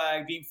W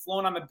flag being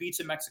flown on the beach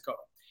in Mexico.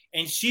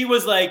 And she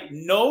was like,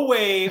 no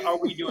way are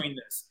we doing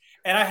this.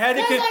 And I had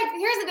to. Here's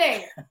the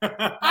thing.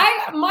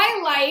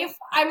 My life,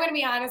 I'm going to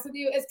be honest with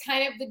you, is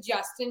kind of the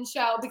Justin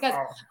show because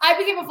I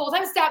became a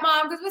full-time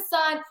stepmom because my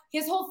son,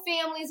 his whole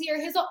family's here.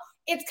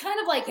 It's kind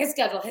of like his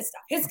schedule, his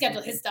stuff, his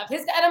schedule, his stuff,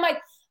 his. And I'm like,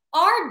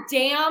 our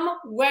damn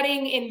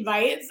wedding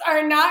invites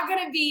are not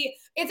going to be,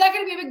 it's not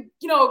going to be a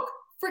big,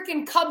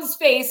 freaking Cubs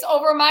face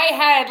over my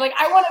head. Like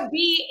I want to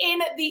be in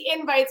the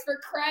invites for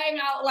crying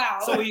out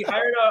loud. So we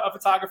hired a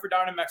photographer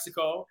down in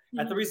Mexico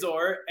at the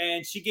resort,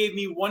 and she gave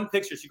me one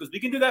picture. She goes,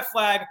 we can do that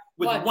flag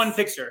with one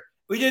picture.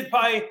 We did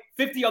probably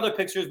 50 other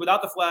pictures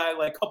without the flag,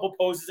 like a couple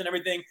poses and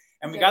everything.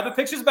 And we got the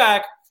pictures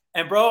back.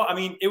 And bro, I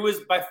mean, it was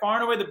by far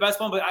and away the best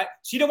one, but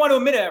she didn't want to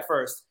admit it at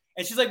first.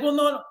 And she's like, well,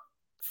 no.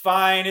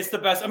 Fine, it's the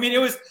best. I mean, it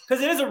was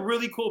because it is a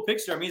really cool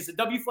picture. I mean, it's a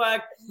W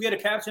flag. We had a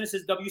caption that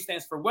says W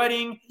stands for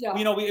wedding. Yeah.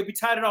 We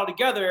tied it all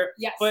together.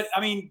 Yes. But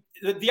I mean,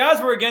 the odds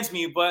were against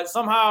me, but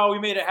somehow we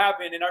made it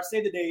happen. And our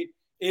save the date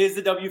is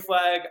the W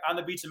flag on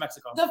the beach in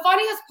Mexico. The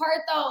funniest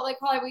part, though, like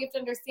probably we have to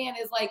understand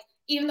is like,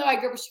 even though I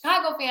grew up a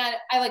Chicago fan,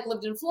 I like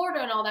lived in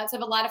Florida and all that. So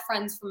I have a lot of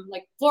friends from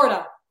like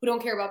Florida who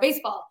don't care about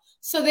baseball.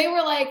 So they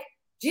were like,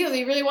 gee,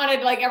 they really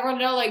wanted like everyone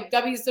to know like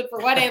W stood for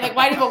wedding. Like,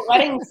 why do you have a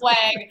wedding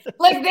flag?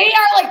 Like they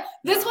are like,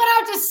 this went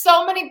out to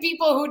so many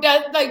people who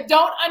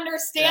don't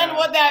understand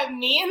what that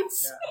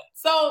means. Yeah.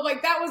 So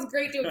like that was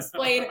great to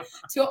explain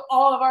to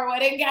all of our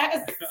wedding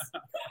guests.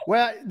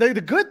 Well, the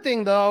good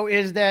thing though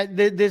is that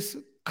this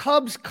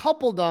Cubs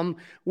coupledom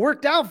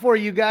worked out for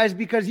you guys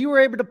because you were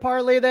able to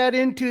parlay that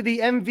into the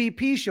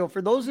MVP show. For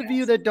those of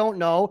you that don't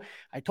know,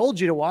 I told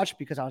you to watch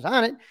because I was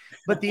on it,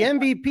 but the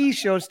MVP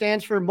show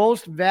stands for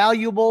Most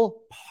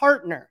Valuable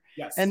Partner.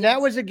 Yes. And that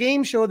was a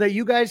game show that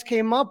you guys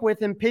came up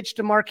with and pitched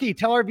to Marquee.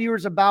 Tell our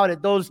viewers about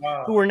it, those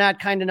who were not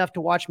kind enough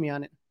to watch me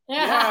on it.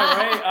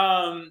 Yeah,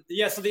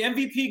 right. So the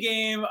MVP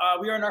game,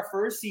 we are in our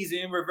first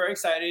season. We're very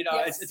excited.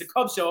 It's a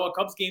Cubs show, a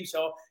Cubs game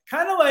show.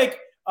 Kind of like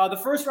The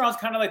first round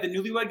is kind of like the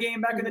newlywed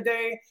game back in the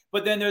day,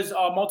 but then there's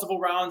multiple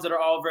rounds that are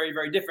all very,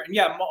 very different. And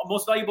yeah,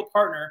 most valuable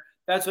partner.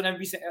 That's what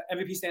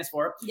MVP stands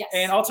for. Yes.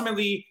 And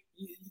ultimately,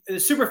 the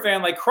super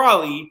fan like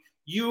Crawley,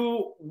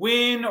 you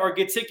win or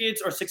get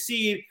tickets or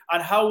succeed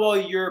on how well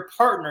your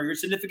partner, your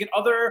significant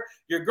other,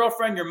 your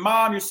girlfriend, your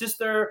mom, your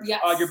sister,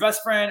 your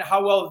best friend,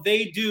 how well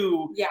they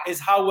do is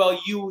how well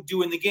you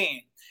do in the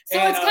game. So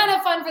it's kind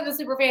of fun for the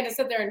super fan to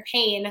sit there in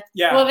pain.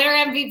 Yeah. Well, they're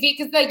MVP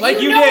because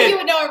you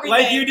would know everything.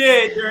 Like you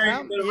did during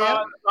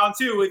round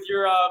 2 with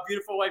your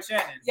beautiful wife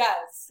Shannon.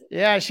 Yes.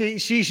 Yeah,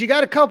 she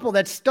got a couple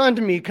that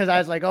stunned me because I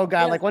was like, oh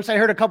God, like once I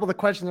heard a couple of the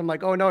questions, I'm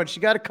like, oh no, she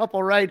got a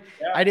couple right.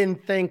 Yeah. I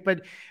didn't think,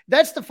 but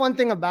that's the fun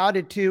thing about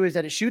it too, is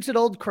that it shoots at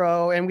Old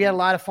Crow, and we had a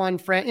lot of fun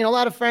a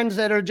lot of friends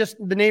that are just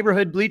the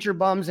neighborhood bleacher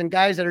bums and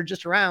guys that are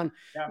just around,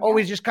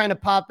 always just kind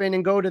of pop in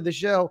and go to the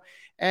show.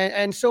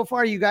 And so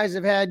far, you guys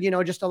have had,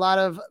 just a lot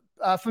of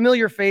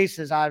familiar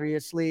faces,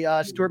 obviously.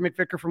 Stuart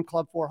McVicker from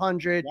Club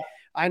 400. Yeah.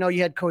 I know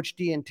you had Coach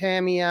D and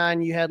Tammy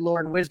on. You had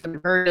Lauren Wisdom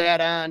and her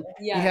dad on.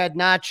 Yeah. You had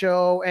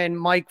Nacho and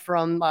Mike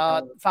from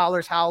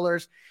Fowler's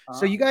Howlers.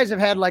 So you guys have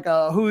had like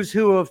a who's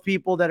who of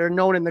people that are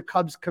known in the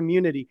Cubs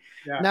community.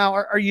 Yeah. Now,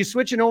 are you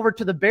switching over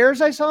to the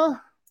Bears, I saw?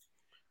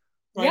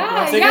 We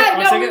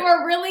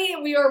were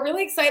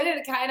really excited.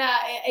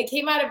 It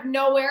came out of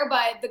nowhere,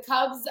 but the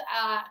Cubs,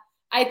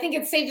 I think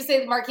it's safe to say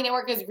the Marquee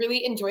Network has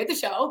really enjoyed the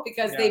show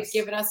because they've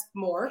given us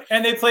more.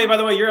 And they played, by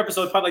the way, your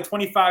episode probably like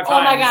 25 times.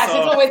 Oh my gosh,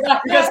 it's always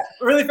up. Because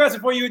really fast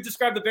before you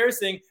describe the Bears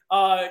thing,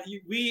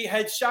 we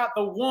had shot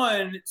the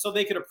one so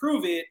they could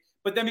approve it.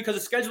 But then because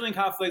of scheduling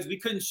conflicts, we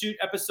couldn't shoot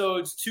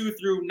episodes 2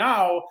 through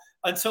now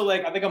until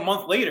like, I think a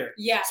month later.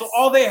 Yes. So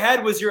all they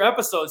had was your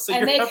episodes. So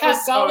and they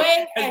kept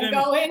going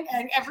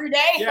and every day.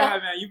 Yeah,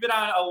 man. You've been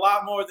on a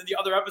lot more than the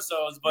other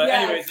episodes. But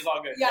anyways, it's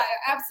all good. Yeah,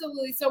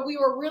 absolutely. So we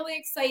were really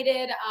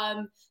excited.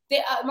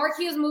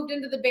 Marquee has moved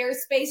into the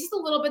Bears space just a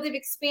little bit. They've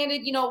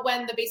expanded,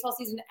 when the baseball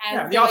season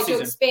ends, they like to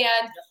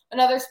expand on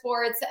other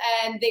sports.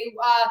 And they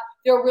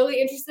were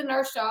really interested in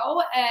our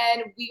show.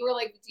 And we were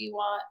like, do you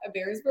want a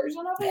Bears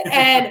version of it?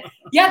 And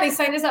they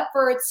signed us up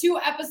for 2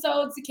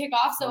 episodes to kick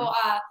off. So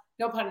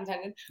no pun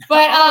intended.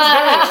 But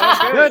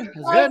good.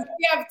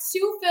 We have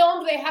 2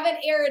 filmed. They haven't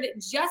aired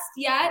just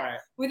yet. Right.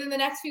 Within the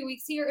next few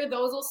weeks here,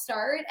 those will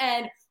start.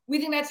 And we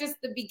think that's just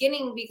the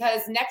beginning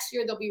because next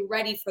year they'll be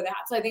ready for that.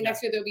 So I think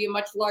next year there'll be a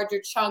much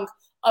larger chunk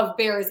of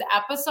Bears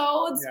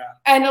episodes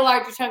and a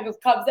larger chunk of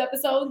Cubs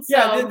episodes. So.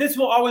 Yeah, this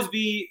will always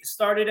be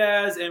started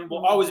as and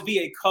will always be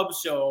a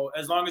Cubs show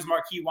as long as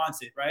Marquee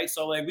wants it, right?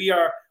 So like we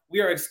are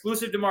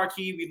exclusive to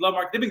Marquee. We love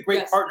Marquee. They've been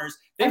great partners.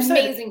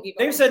 Amazing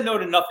people. They've said no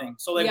to nothing.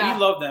 So we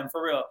love them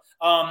for real.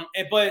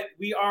 But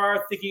we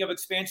are thinking of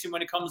expansion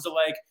when it comes to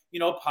like,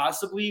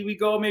 possibly we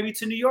go maybe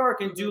to New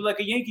York and do like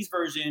a Yankees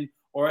version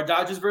or a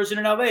Dodgers version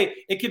in LA.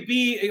 It could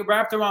be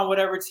wrapped around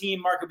whatever team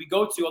market we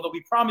go to, although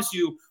we promise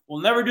you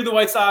we'll never do the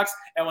White Sox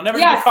and we'll never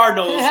do the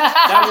Cardinals.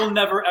 That will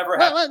never, ever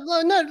happen.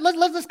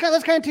 Let's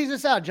kind of tease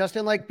this out,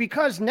 Justin. Like,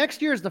 because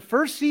next year is the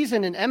first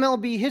season in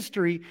MLB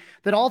history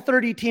that all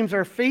 30 teams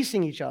are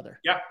facing each other.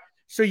 Yeah.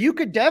 So you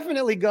could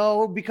definitely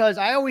go, because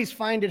I always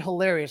find it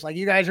hilarious. Like,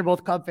 you guys are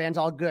both Cub fans,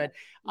 all good.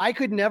 I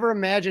could never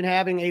imagine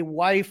having a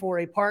wife or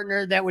a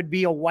partner that would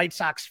be a White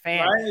Sox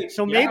fan. Right.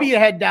 So maybe you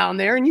head down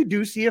there and you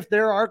do see if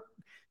there are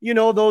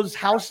those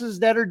houses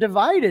that are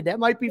divided. That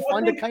might be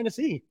fun to kind of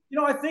see.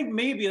 I think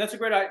maybe that's a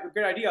great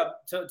idea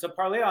to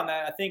parlay on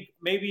that. I think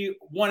maybe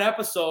one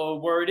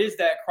episode where it is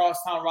that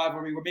crosstown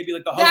rivalry, where maybe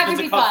like the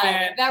husband's a Cub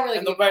fan,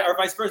 or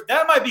vice versa.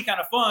 That might be kind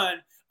of fun.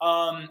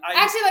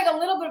 Actually, like a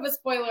little bit of a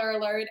spoiler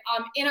alert.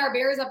 In our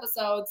Bears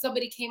episode,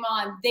 somebody came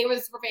on. They were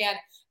the super fan,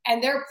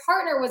 and their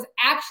partner was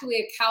actually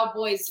a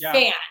Cowboys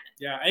fan.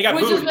 Yeah, and he got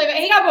booed.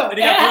 He got booed. And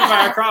he got booed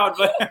by our crowd,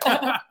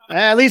 but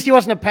at least he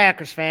wasn't a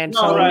Packers fan.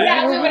 No, so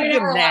right. we're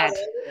getting that.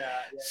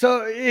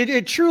 So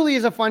it truly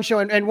is a fun show,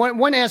 and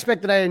one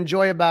aspect that I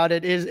enjoy about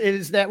it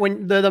is that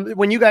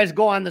when you guys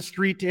go on the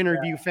street to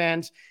interview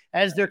fans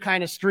as they're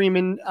kind of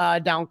streaming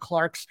down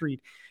Clark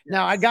Street. Yes.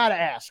 Now I gotta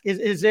ask: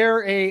 is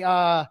there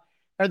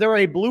are there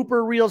a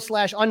blooper reel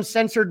 /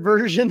 uncensored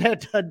version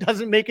that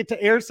doesn't make it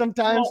to air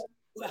sometimes?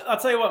 Well, I'll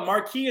tell you what,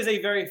 Marquee is a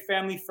very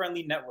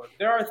family-friendly network.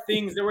 There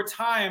were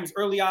times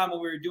early on when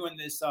we were doing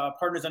this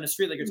Partners on the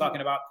Street like you're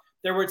talking about,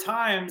 there were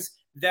times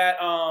that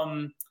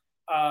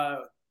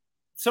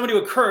somebody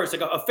would curse,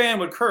 like a fan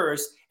would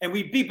curse, and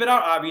we beep it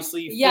out,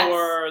 obviously,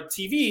 for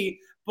TV,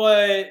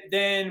 but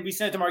then we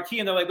sent it to Marquee,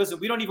 and they're like, listen,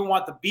 we don't even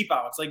want the beep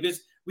outs. Like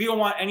this, we don't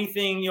want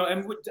anything,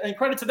 and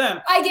credit to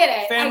them. I get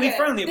it. Family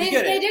friendly. They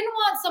didn't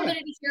want somebody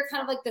to hear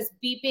kind of like this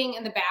beeping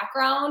in the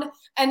background.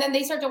 And then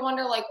they start to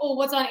wonder like, oh,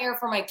 what's on air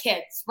for my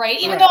kids, right?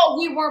 Even though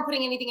we weren't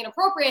putting anything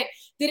inappropriate,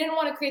 they didn't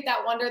want to create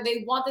that wonder.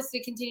 They want this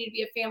to continue to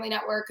be a family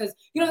network because,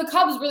 the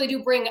Cubs really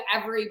do bring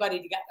everybody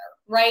together,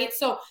 right?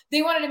 So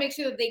they wanted to make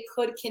sure that they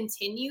could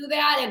continue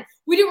that. And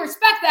we do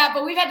respect that,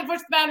 but we've had to push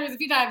the boundaries a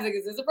few times. Like,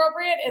 is this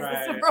appropriate? Is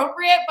this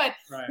appropriate? But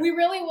we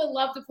really would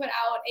love to put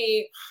out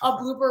a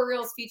blooper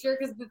reels feature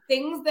because the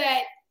things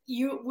that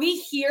we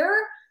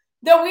hear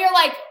Though we are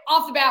like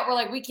off the bat, we're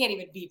like, we can't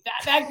even beat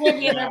that. That can't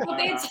be in there.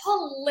 But it's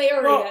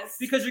hilarious. Well,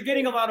 because you're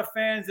getting a lot of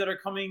fans that are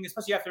coming,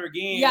 especially after a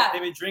game. Yeah.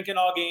 They've been drinking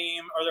all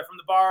game, or they're from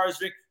the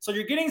bars. So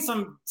you're getting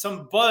some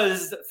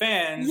buzzed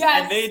fans,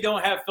 Yes. and they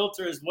don't have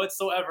filters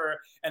whatsoever,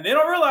 and they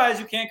don't realize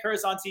you can't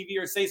curse on TV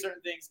or say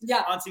certain things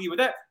on TV. But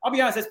that, I'll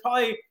be honest, it's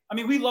probably. I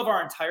mean, we love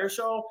our entire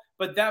show,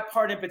 but that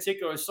part in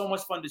particular is so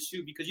much fun to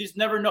shoot because you just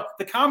never know.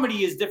 The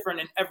comedy is different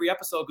in every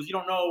episode because you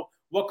don't know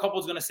what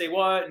couple's going to say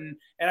what. And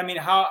I mean,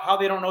 how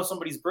they don't know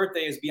somebody's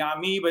birthday is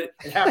beyond me, but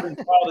it happens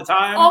all the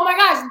time. Oh my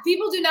gosh.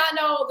 People do not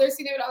know their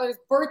significant others'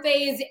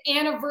 birthdays,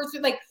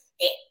 anniversaries. Like,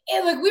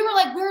 like we were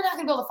not going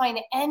to be able to find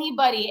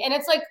anybody. And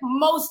it's like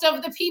most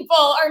of the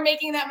people are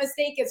making that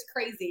mistake. It's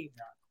crazy.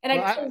 And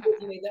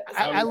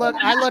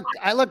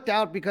I looked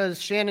out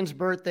because Shannon's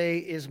birthday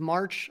is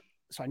March.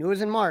 So I knew it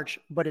was in March,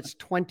 but it's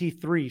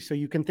 23. So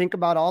you can think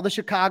about all the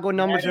Chicago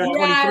numbers are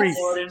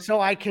 23. So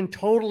I can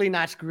totally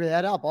not screw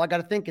that up. All I got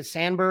to think is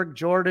Sandberg,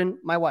 Jordan,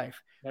 my wife.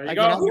 There you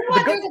go.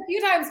 There's a few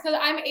times because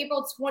I'm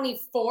April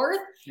 24th,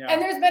 and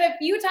there's been a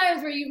few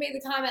times where you made the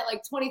comment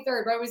like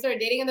 23rd, right? We started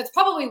dating, and that's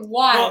probably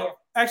why. Well,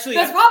 actually,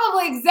 that's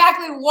probably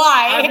exactly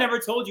why. I've never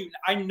told you.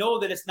 I know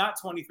that it's not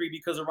 23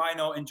 because of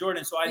Rhino and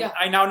Jordan, so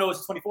I now know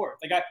it's 24th.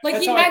 Like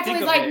he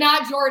mentally like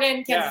not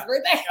Jordan, Kenz's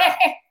birthday. Yeah,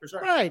 for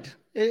sure. Right.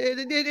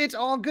 It's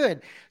all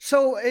good.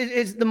 So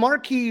is the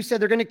marquee? You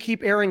said they're going to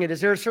keep airing it.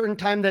 Is there a certain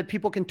time that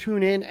people can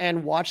tune in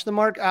and watch the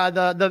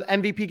the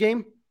MVP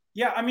game?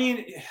 Yeah, I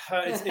mean,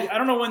 I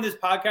don't know when this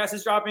podcast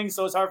is dropping,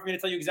 so it's hard for me to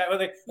tell you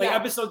exactly. Like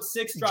episode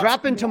 6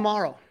 dropping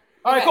tomorrow.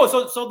 All right, cool.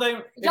 So they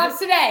drops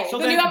today. So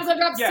the new episode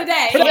drops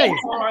today.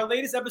 So our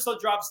latest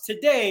episode drops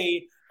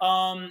today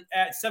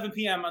at 7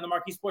 p.m. on the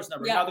Marquee Sports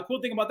Network. Now the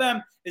cool thing about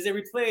them is they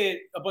replay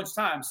it a bunch of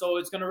times. So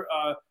it's gonna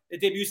it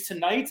debuts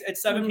tonight at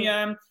 7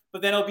 p.m.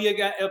 But then it'll be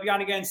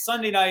on again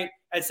Sunday night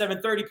at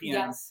 7:30 p.m.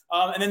 Yes.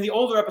 And then the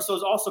older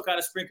episodes also kind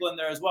of sprinkle in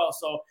there as well.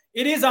 So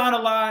it is on a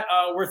lot.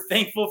 We're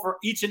thankful for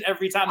each and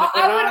every time. I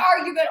would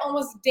argue that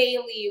almost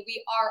daily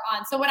we are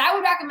on. So what I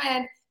would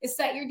recommend is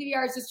set your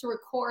DVRs just to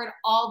record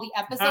all the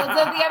episodes of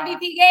the MVP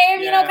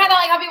game. You know, kind of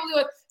like how people do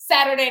with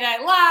Saturday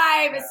Night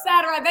Live,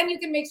 etc. Then you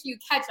can make sure you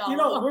catch all. You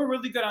know, we're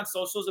really good on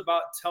socials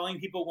about telling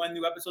people when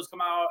new episodes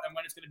come out and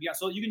when it's going to be on.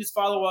 So you can just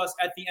follow us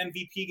at the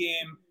MVP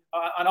game.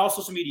 On all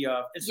social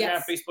media,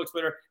 Instagram, Facebook,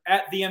 Twitter,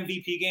 at the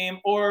MVP game,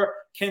 or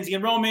Kenzie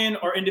and Roman,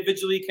 or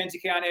individually, Kenzie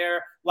K on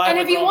air, live. And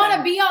if you want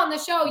to be on the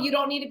show, you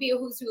don't need to be a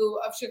who's who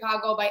of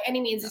Chicago by any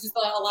means. It's just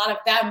a lot of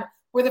them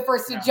were the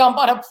first to jump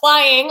on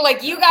applying.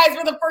 Like you guys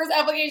were the first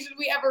application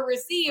we ever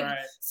received. Right.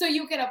 So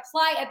you can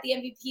apply at the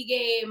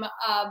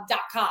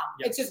MVPgame.com.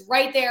 Yes. It's just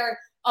right there.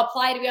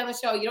 Apply to be on the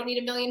show. You don't need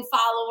 1 million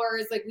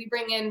followers. Like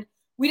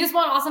we just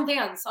want awesome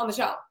fans on the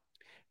show.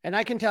 And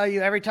I can tell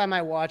you, every time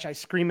I watch, I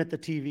scream at the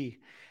TV.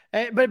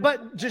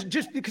 But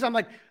just because I'm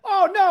like,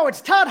 oh no, it's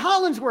Todd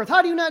Hollandsworth.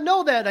 How do you not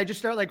know that? I just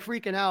start like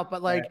freaking out.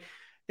 But like,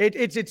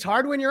 it's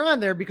hard when you're on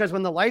there because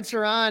when the lights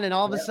are on and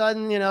all of a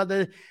sudden, you know,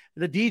 the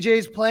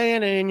DJ's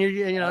playing and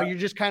you're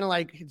just kind of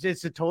like,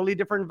 it's a totally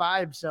different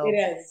vibe. So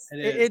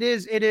it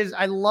is.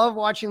 I love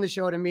watching the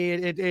show. To me,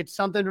 it's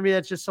something to me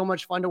that's just so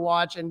much fun to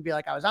watch and be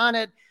like, I was on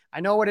it. I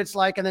know what it's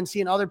like. And then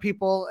seeing other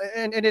people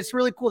and it's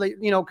really cool that,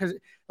 you know, because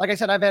like I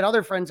said, I've had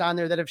other friends on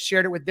there that have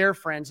shared it with their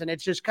friends and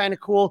it's just kind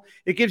of cool.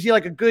 It gives you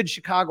like a good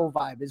Chicago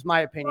vibe is my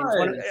opinion.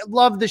 Right. I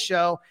love the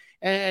show.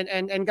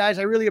 And guys,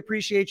 I really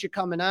appreciate you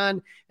coming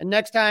on. And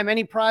next time,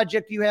 any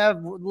project you have,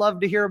 would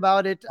love to hear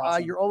about it.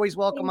 Awesome. You're always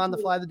welcome on the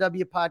Fly the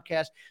W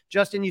podcast.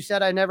 Justin, you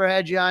said I never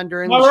had you on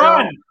during the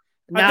show.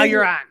 Now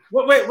you're on.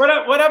 Wait,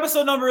 what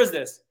episode number is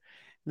this?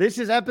 This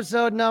is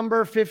episode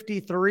number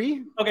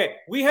 53. Okay,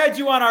 we had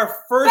you on our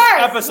first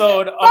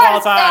episode of all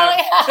time.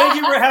 Thank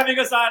you for having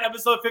us on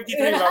episode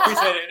 53. I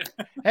appreciate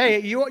it. Hey,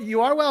 you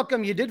are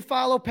welcome. You did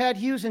follow Pat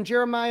Hughes and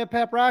Jeremiah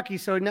Paprocki,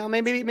 so now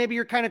maybe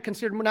you're kind of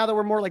considered now that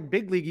we're more like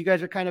big league. You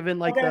guys are kind of in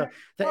like the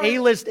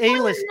A-list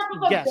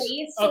guests.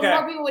 So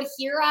more people would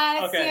hear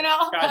us. Okay. You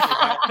know.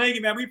 Gotcha. Thank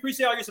you, man. We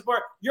appreciate all your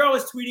support. You're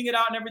always tweeting it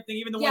out and everything,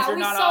 even the ones you're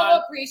not on. Yeah, we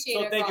so appreciate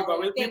it. So thank you,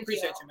 bro. We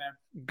appreciate you, man.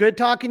 Good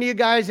talking to you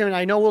guys, and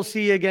I know we'll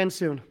see you again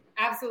soon.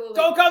 Absolutely.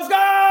 Go Cubs,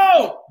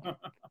 go!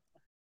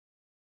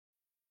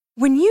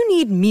 When you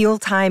need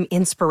mealtime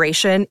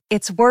inspiration,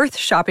 it's worth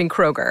shopping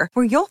Kroger,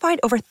 where you'll find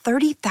over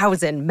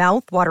 30,000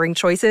 mouth-watering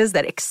choices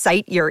that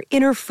excite your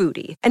inner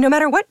foodie. And no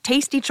matter what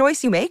tasty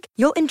choice you make,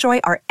 you'll enjoy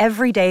our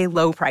everyday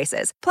low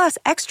prices, plus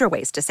extra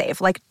ways to save,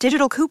 like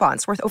digital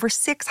coupons worth over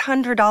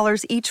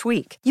 $600 each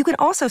week. You can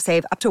also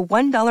save up to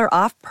 $1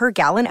 off per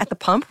gallon at the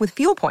pump with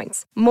fuel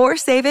points. More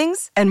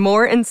savings and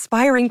more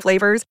inspiring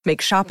flavors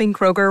make shopping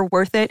Kroger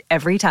worth it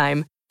every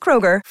time.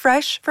 Kroger,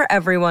 fresh for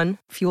everyone.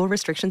 Fuel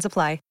restrictions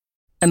apply.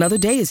 Another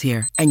day is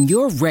here, and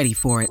you're ready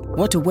for it.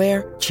 What to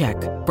wear? Check.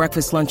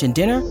 Breakfast, lunch, and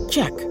dinner?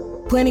 Check.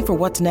 Planning for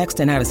what's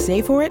next and how to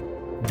save for it?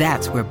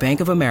 That's where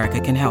Bank of America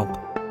can help.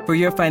 For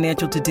your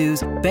financial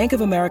to-dos, Bank of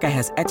America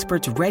has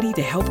experts ready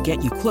to help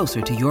get you closer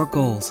to your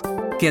goals.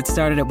 Get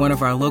started at one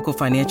of our local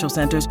financial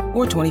centers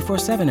or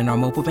 24/7 in our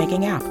mobile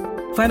banking app.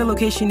 Find a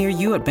location near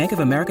you at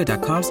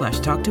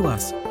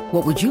bankofamerica.com/talktous.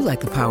 What would you like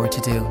the power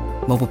to do?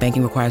 Mobile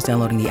banking requires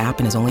downloading the app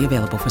and is only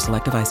available for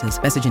select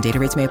devices. Message and data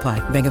rates may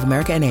apply. Bank of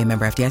America NA,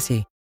 member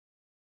FDIC.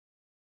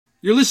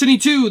 You're listening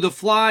to the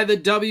Fly the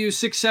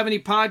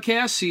W670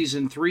 podcast,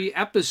 season 3,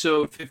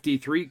 episode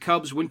 53,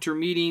 Cubs Winter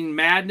Meeting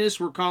Madness,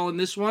 we're calling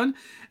this one.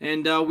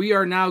 And we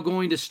are now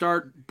going to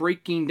start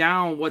breaking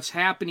down what's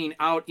happening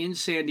out in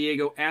San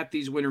Diego at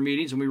these winter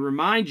meetings. And we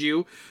remind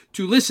you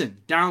to listen,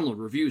 download,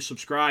 review,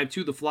 subscribe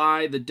to the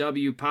Fly the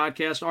W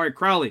podcast. All right,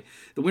 Crowley,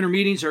 the winter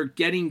meetings are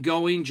getting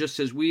going just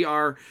as we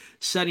are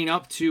setting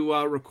up to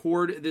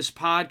record this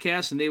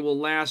podcast, and they will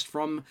last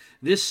from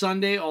this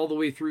Sunday all the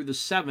way through the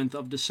 7th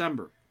of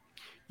December.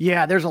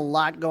 Yeah, there's a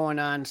lot going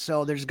on.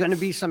 So there's going to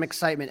be some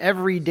excitement.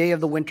 Every day of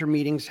the winter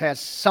meetings has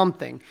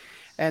something.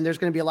 And there's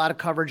going to be a lot of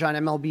coverage on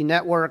MLB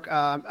Network.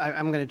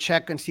 I'm going to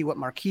check and see what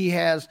Marquee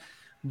has.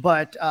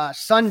 But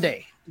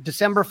Sunday,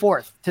 December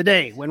 4th,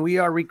 today, when we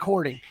are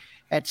recording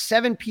at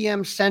 7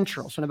 p.m.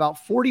 Central, so in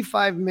about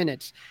 45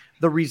 minutes,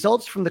 the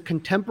results from the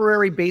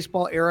Contemporary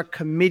Baseball Era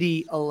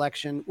Committee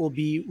election will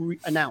be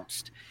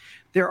announced.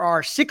 There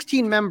are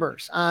 16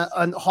 members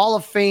on the Hall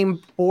of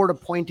Fame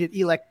board-appointed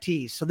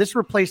electees. So this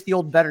replaced the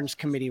old Veterans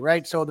Committee,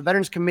 right? So the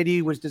Veterans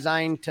Committee was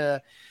designed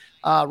to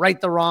right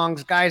the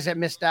wrongs, guys that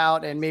missed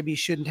out and maybe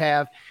shouldn't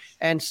have.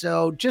 And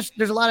so just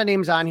there's a lot of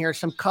names on here,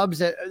 some Cubs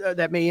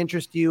that may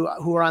interest you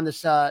who are on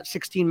this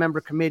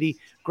 16-member committee.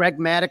 Greg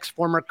Maddux,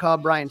 former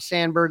Cub, Ryne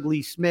Sandberg,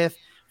 Lee Smith,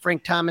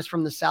 Frank Thomas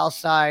from the South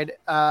Side,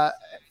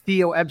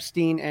 Theo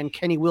Epstein, and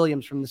Kenny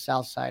Williams from the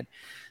South Side.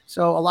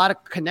 So a lot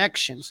of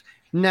connections.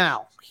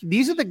 Now,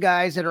 these are the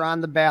guys that are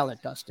on the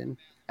ballot, Dustin.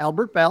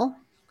 Albert Bell,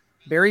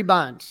 Barry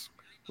Bonds,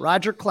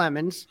 Roger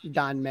Clemens,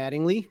 Don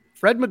Mattingly,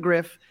 Fred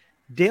McGriff,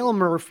 Dale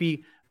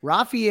Murphy,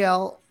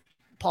 Rafael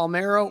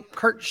Palmeiro,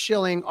 Curt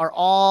Schilling are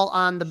all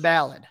on the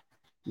ballot.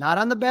 Not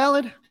on the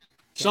ballot?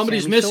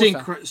 Somebody's missing.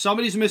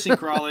 Somebody's missing,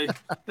 Crawley.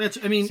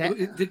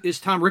 Is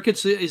Tom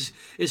Ricketts is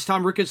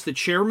Tom Ricketts the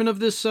chairman of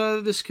this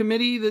this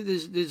committee? That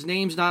his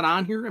name's not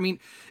on here. I mean,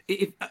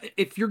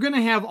 if you're going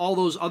to have all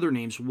those other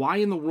names, why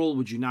in the world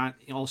would you not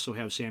also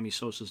have Sammy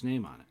Sosa's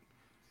name on it?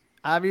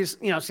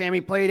 Obviously, Sammy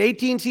played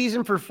 18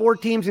 seasons for 4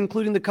 teams,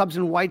 including the Cubs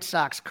and White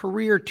Sox.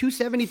 Career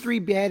 273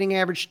 batting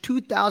average,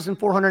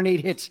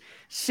 2,408 hits,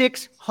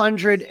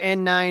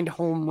 609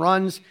 home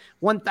runs,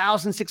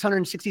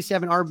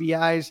 1,667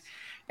 RBIs,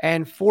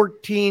 and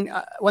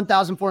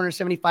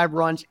 1,475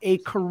 runs, a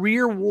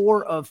career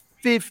WAR of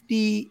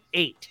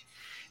 58.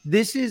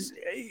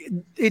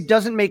 It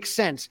doesn't make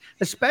sense,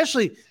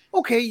 especially,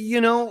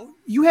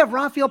 you have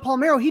Rafael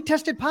Palmeiro. He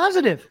tested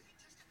positive.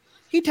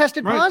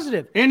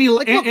 Positive. And he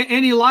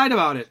lied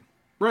about it.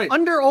 Right.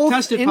 Under oath,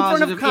 tested in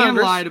positive front of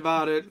Congress. And lied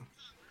about it.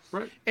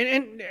 Right.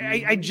 And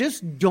I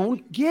just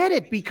don't get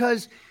it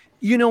because,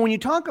 when you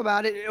talk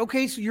about it,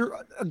 okay, so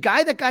you're a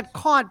guy that got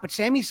caught, but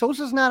Sammy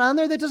Sosa's not on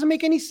there. That doesn't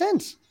make any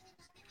sense.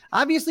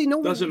 Obviously,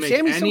 no. Doesn't make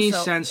any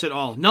sense at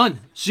all. None.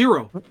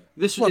 Zero.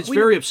 It's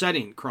very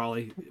upsetting,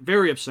 Crawley.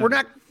 Very upsetting.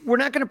 We're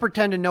not going to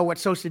pretend to know what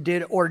Sosa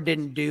did or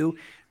didn't do.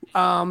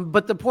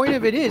 But the point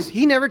of it is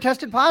he never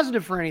tested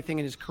positive for anything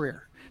in his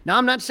career. Now,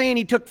 I'm not saying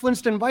he took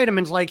Flintstone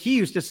vitamins like he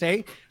used to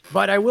say,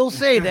 but I will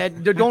say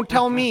that don't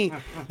tell me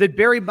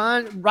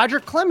that Roger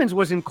Clemens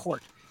was in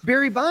court.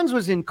 Barry Bonds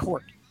was in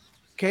court.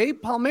 Okay.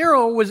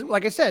 Palmeiro was,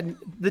 like I said,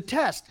 the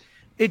test.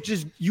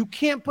 You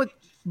can't put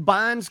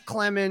Bonds,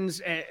 Clemens,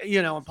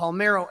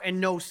 Palmeiro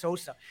and no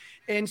Sosa.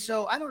 And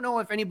so I don't know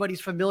if anybody's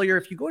familiar.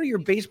 If you go to your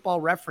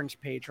Baseball Reference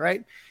page,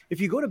 right?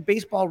 If you go to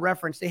Baseball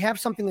Reference, they have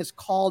something that's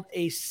called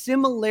a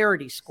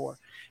similarity score.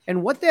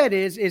 And what that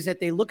is that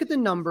they look at the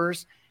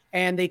numbers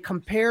and they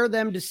compare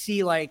them to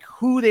see like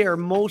who they are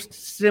most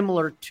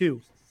similar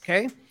to.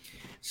 Okay.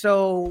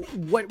 So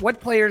what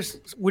players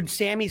would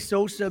Sammy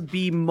Sosa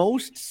be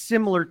most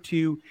similar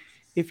to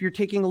if you're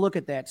taking a look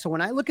at that? So when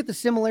I look at the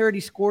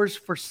similarity scores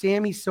for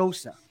Sammy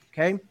Sosa,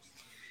 okay,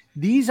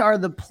 these are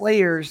the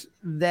players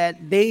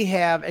that they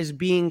have as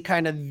being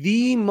kind of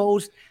the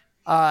most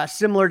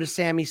similar to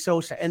Sammy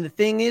Sosa. And the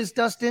thing is,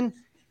 Dustin,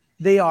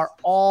 they are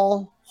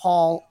all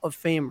Hall of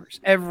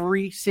Famers.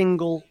 Every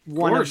single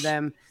one of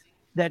them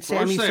that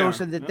Sammy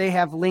Sosa that they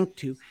have linked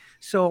to.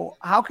 So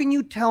how can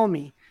you tell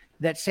me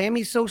that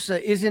Sammy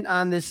Sosa isn't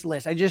on this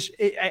list?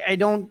 I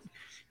don't,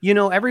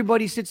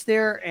 everybody sits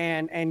there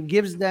and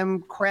gives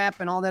them crap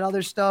and all that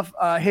other stuff.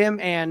 Him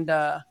and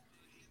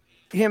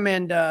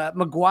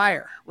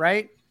McGuire,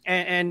 right?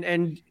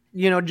 And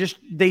just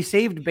they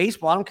saved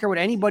baseball. I don't care what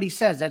anybody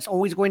says. That's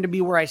always going to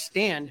be where I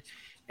stand.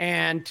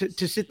 And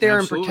to sit there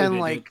and pretend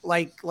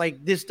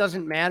like this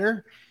doesn't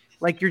matter,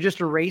 like you're just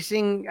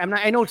erasing.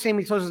 I know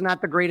Sammy Sosa is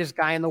not the greatest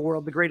guy in the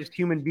world, the greatest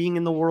human being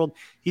in the world.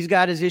 He's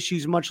got his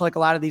issues, much like a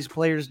lot of these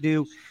players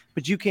do.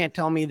 But you can't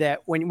tell me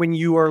that when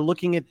you are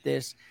looking at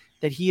this,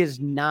 that he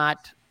is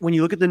not. When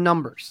you look at the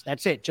numbers,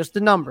 that's it, just the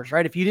numbers,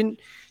 right? If you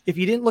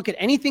didn't look at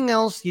anything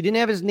else, you didn't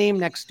have his name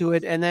next to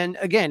it, and then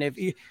again,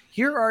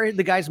 here are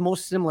the guys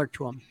most similar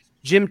to him: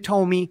 Jim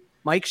Thome,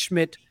 Mike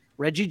Schmidt,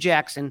 Reggie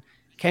Jackson,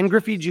 Ken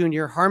Griffey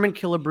Jr., Harmon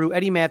Killebrew,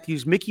 Eddie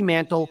Matthews, Mickey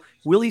Mantle,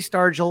 Willie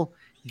Stargell,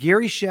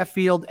 Gary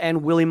Sheffield,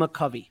 and Willie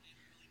McCovey.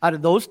 Out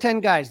of those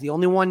 10 guys, the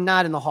only one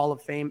not in the Hall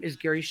of Fame is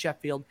Gary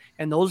Sheffield,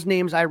 and those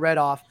names I read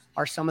off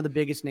are some of the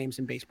biggest names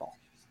in baseball.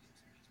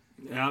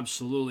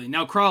 Absolutely.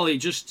 Now, Crawley,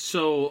 just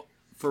so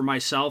for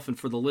myself and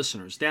for the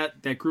listeners,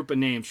 that group of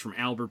names from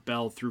Albert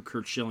Bell through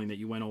Curt Schilling that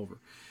you went over,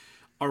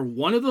 are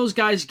one of those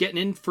guys getting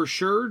in for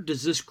sure?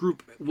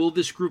 Will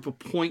this group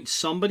appoint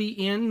somebody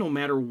in no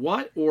matter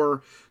what,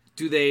 or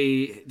do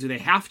they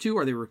have to?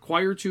 Are they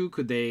required to?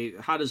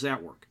 How does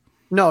that work?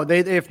 No,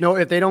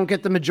 if they don't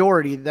get the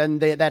majority, then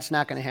that's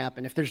not going to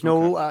happen. If there's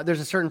there's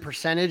a certain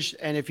percentage,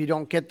 and if you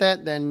don't get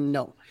that, then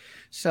no.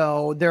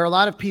 So there are a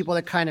lot of people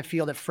that kind of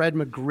feel that Fred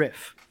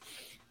McGriff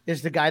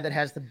is the guy that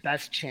has the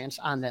best chance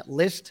on that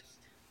list.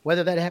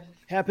 Whether that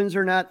happens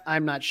or not,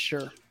 I'm not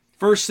sure.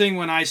 First thing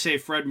when I say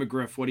Fred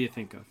McGriff, what do you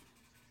think of?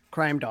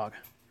 Crime Dog.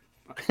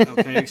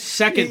 Okay.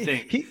 Second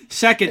thing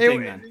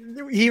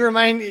then. He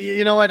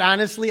you know what?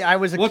 Honestly, I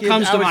was a kid. What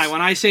comes to mind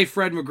when I say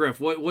Fred McGriff?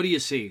 What do you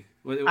see?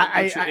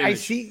 I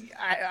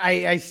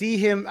see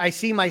him. I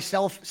see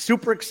myself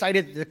super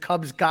excited that the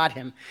Cubs got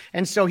him.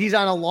 And so he's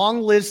on a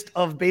long list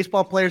of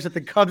baseball players that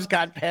the Cubs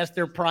got past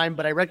their prime,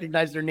 but I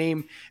recognized their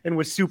name and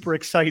was super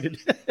excited.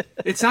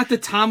 It's not the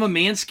Tom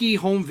Amansky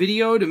home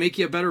video to make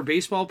you a better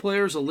baseball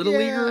player as a little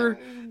leaguer.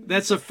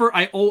 That's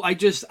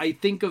I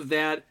think of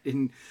that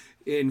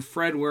in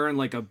Fred wearing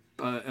like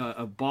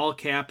a ball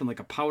cap and like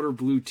a powder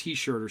blue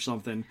t-shirt or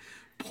something,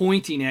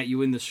 pointing at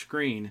you in the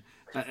screen.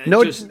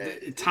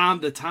 The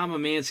Tom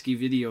Amansky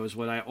video is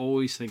what I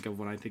always think of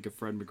when I think of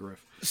Fred McGriff.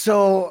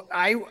 So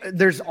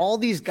there's all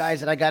these guys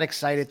that I got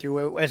excited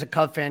through as a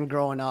Cub fan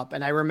growing up,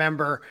 and I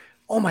remember,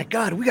 oh my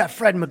God, we got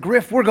Fred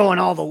McGriff, we're going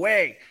all the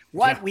way.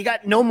 What? Yeah. We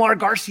got Nomar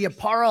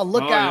Garciaparra.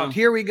 Look out. Yeah.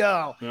 Here we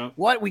go. Yeah.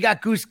 What? We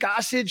got Goose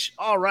Gossage.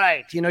 All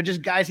right.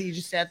 Just guys that you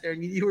just sat there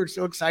and you were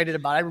so excited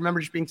about. I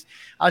remember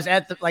I was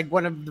at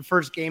one of the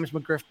first games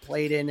McGriff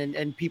played in,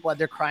 and people had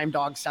their Crime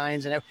Dog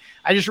signs. And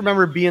I just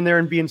remember being there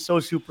and being so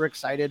super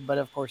excited, but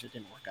of course it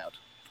didn't work out.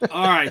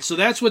 All right. So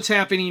that's what's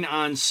happening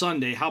on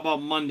Sunday. How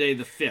about Monday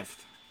the 5th?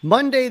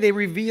 Monday, they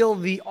reveal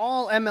the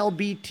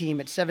All-MLB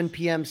team at 7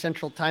 p.m.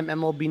 Central Time.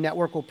 MLB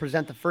Network will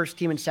present the first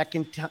team and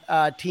second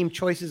team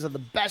choices of the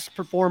best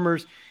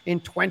performers in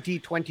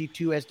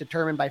 2022 as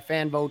determined by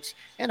fan votes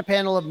and a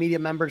panel of media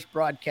members,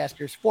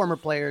 broadcasters, former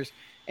players,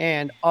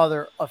 and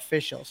other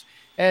officials.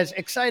 As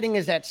exciting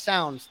as that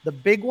sounds, the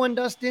big one,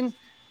 Dustin,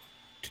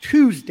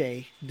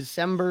 Tuesday,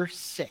 December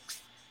 6th.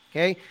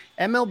 Okay,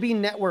 MLB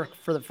Network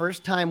for the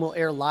first time will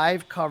air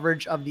live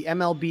coverage of the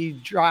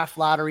MLB Draft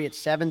Lottery at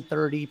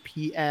 7:30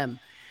 p.m.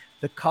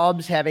 The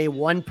Cubs have a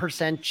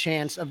 1%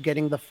 chance of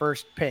getting the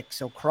first pick,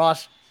 so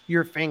cross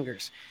your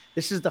fingers.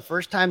 This is the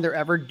first time they're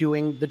ever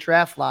doing the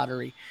Draft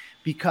Lottery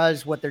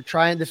because what they're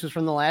trying, this was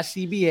from the last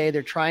CBA,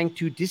 they're trying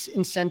to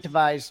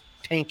disincentivize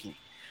tanking.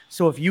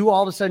 So if you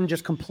all of a sudden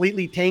just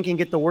completely tank and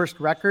get the worst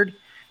record,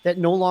 that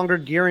no longer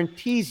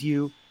guarantees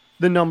you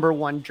the number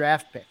one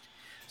draft pick.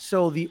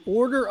 So the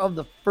order of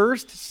the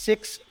first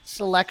 6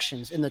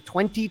 selections in the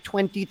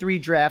 2023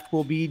 draft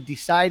will be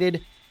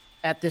decided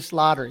at this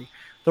lottery.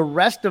 The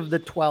rest of the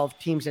 12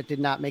 teams that did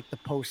not make the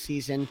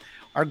postseason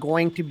are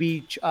going to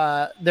be,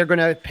 they're going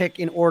to pick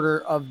in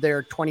order of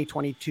their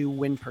 2022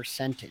 win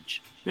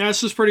percentage. Yeah,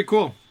 this is pretty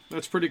cool.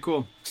 That's pretty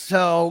cool.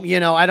 So,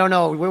 I don't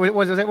know. What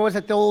was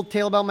that the old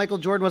tale about Michael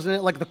Jordan? Wasn't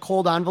it like the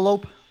cold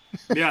envelope?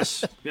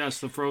 Yes,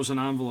 the frozen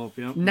envelope.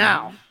 Yeah.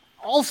 Now,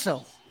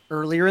 also,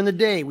 earlier in the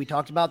day, we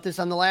talked about this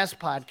on the last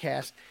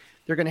podcast.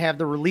 They're going to have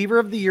the Reliever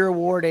of the Year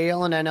award,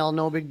 AL and NL,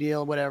 no big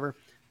deal, whatever.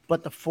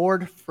 But the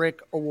Ford Frick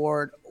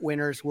Award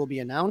winners will be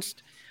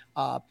announced.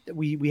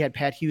 We had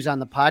Pat Hughes on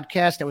the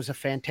podcast. That was a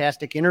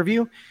fantastic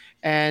interview.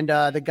 And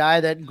the guy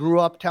that grew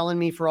up telling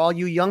me, for all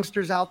you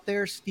youngsters out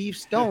there, Steve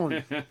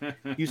Stone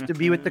used to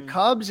be with the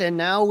Cubs and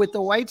now with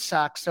the White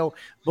Sox. So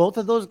both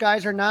of those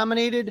guys are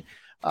nominated.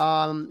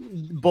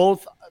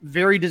 Both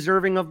very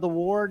deserving of the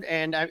award,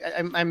 and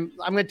I'm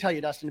going to tell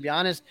you, Dustin, to be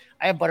honest,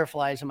 I have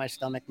butterflies in my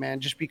stomach, man,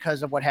 just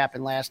because of what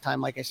happened last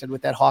time. Like I said,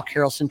 with that Hawk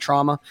Harrelson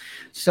trauma.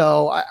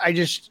 So I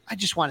just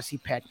want to see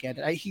Pat get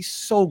it. He's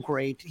so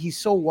great. He's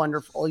so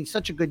wonderful. He's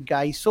such a good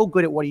guy. He's so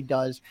good at what he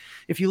does.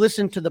 If you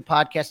listen to the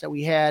podcast that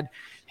we had,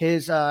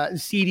 his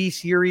CD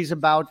series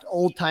about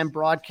old time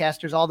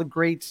broadcasters, all the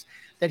greats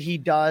that he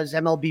does,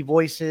 MLB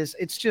Voices,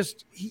 it's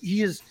just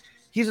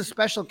he's a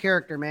special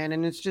character, man,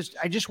 and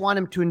I just want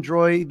him to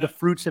enjoy the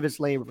fruits of his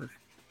labor.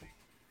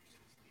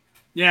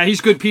 Yeah,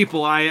 he's good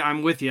people.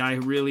 I'm with you. I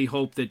really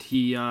hope that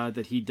he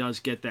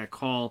does get that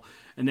call,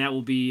 and that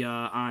will be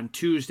on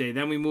Tuesday.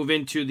 Then we move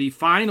into the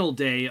final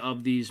day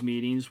of these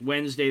meetings,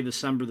 Wednesday,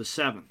 December the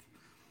 7th.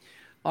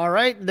 All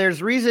right,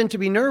 there's reason to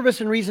be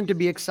nervous and reason to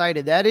be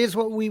excited. That is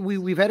what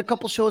we've had a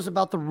couple shows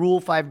about the Rule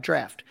 5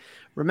 draft.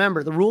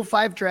 Remember, the Rule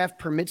 5 draft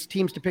permits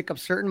teams to pick up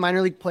certain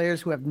minor league players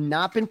who have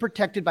not been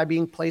protected by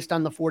being placed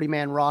on the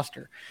 40-man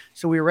roster.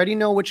 So we already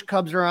know which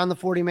Cubs are on the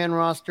 40-man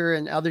roster,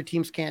 and other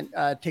teams can't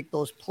take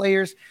those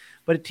players.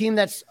 But a team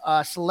that's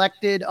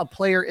selected a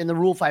player in the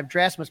Rule 5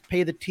 draft must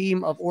pay the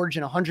team of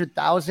origin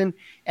 $100,000,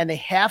 and they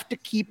have to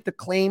keep the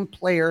claimed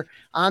player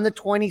on the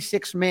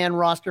 26-man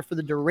roster for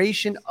the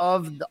duration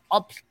of the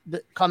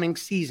upcoming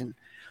season,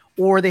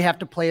 or they have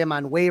to play him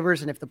on waivers.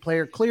 And if the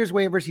player clears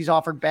waivers, he's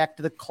offered back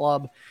to the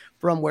club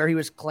from where he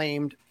was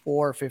claimed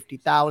for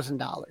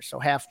 $50,000, so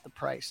half the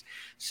price.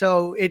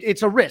 So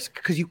it's a risk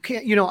because you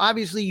can't,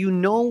 obviously,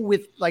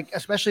 with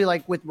especially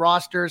like with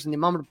rosters and the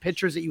amount of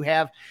pitchers that you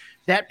have,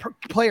 that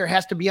player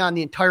has to be on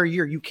the entire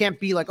year. You can't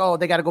be like, oh,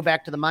 they got to go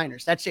back to the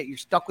minors. That's it. You're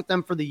stuck with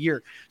them for the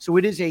year. So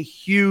it is a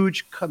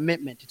huge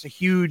commitment. It's a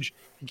huge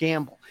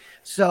gamble.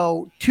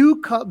 So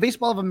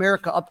Baseball of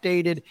America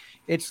updated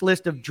its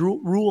list of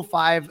Rule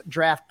 5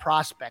 draft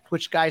prospects,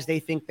 which guys they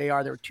think they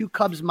are. There were 2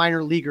 Cubs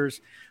minor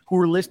leaguers who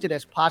were listed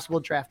as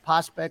possible draft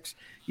prospects.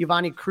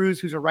 Giovanni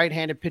Cruz, who's a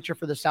right-handed pitcher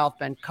for the South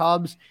Bend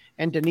Cubs,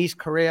 and Denise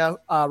Correa,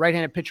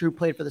 right-handed pitcher who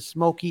played for the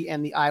Smoky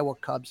and the Iowa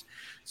Cubs.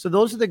 So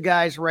those are the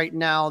guys right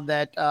now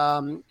that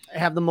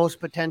have the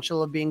most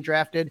potential of being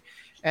drafted.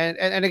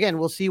 And again,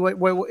 we'll see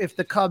if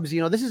the Cubs,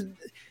 this is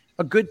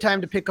a good time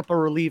to pick up a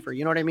reliever.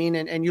 You know what I mean?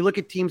 And you look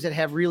at teams that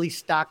have really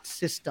stocked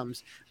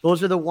systems.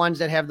 Those are the ones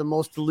that have the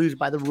most to lose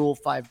by the Rule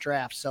 5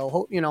 draft.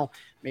 So,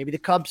 maybe the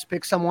Cubs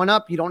pick someone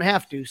up. You don't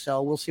have to.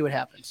 So we'll see what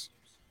happens.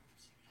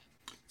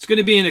 It's going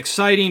to be an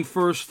exciting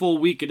first full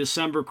week of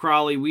December,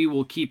 Crowley. We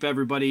will keep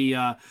everybody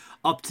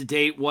up to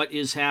date what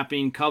is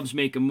happening. Cubs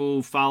make a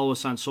move. Follow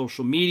us on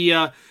social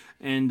media,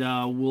 and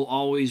we'll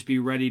always be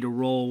ready to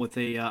roll with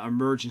a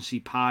emergency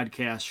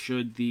podcast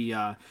should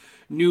the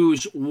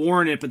news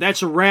warrant it. But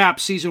that's a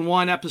wrap. Season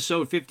 1,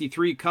 episode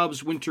 53,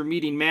 Cubs Winter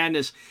Meeting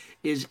Madness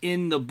is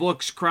in the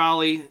books.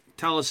 Crowley,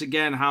 tell us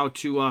again how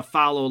to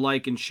follow,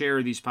 like, and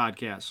share these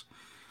podcasts.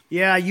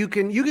 Yeah, you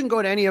can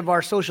go to any of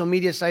our social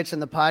media sites,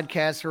 and the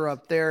podcasts are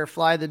up there.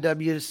 Fly the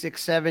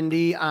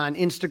W670 on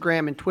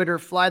Instagram and Twitter,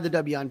 Fly the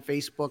W on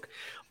Facebook,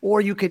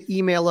 or you could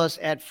email us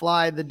at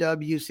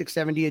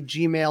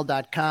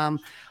flythew670@gmail.com.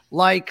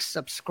 Like,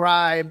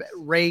 subscribe,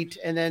 rate,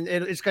 and then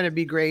it's going to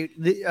be great.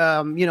 It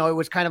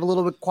was kind of a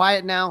little bit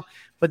quiet now,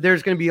 but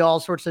there's going to be all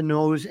sorts of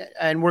news,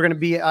 and we're going to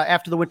be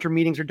after the winter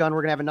meetings are done,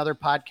 we're going to have another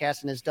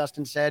podcast. And as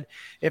Dustin said,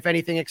 if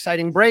anything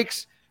exciting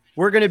breaks,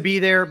 we're going to be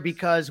there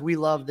because we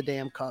love the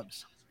damn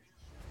Cubs.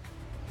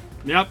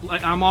 Yep,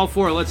 I'm all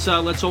for it. Let's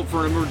hope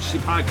for an emergency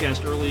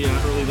podcast early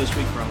this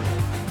week, probably.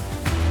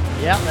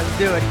 Yeah, let's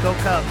do it. Go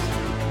Cubs.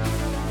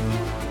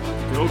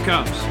 Go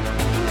Cubs.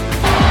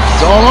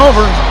 It's all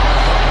over.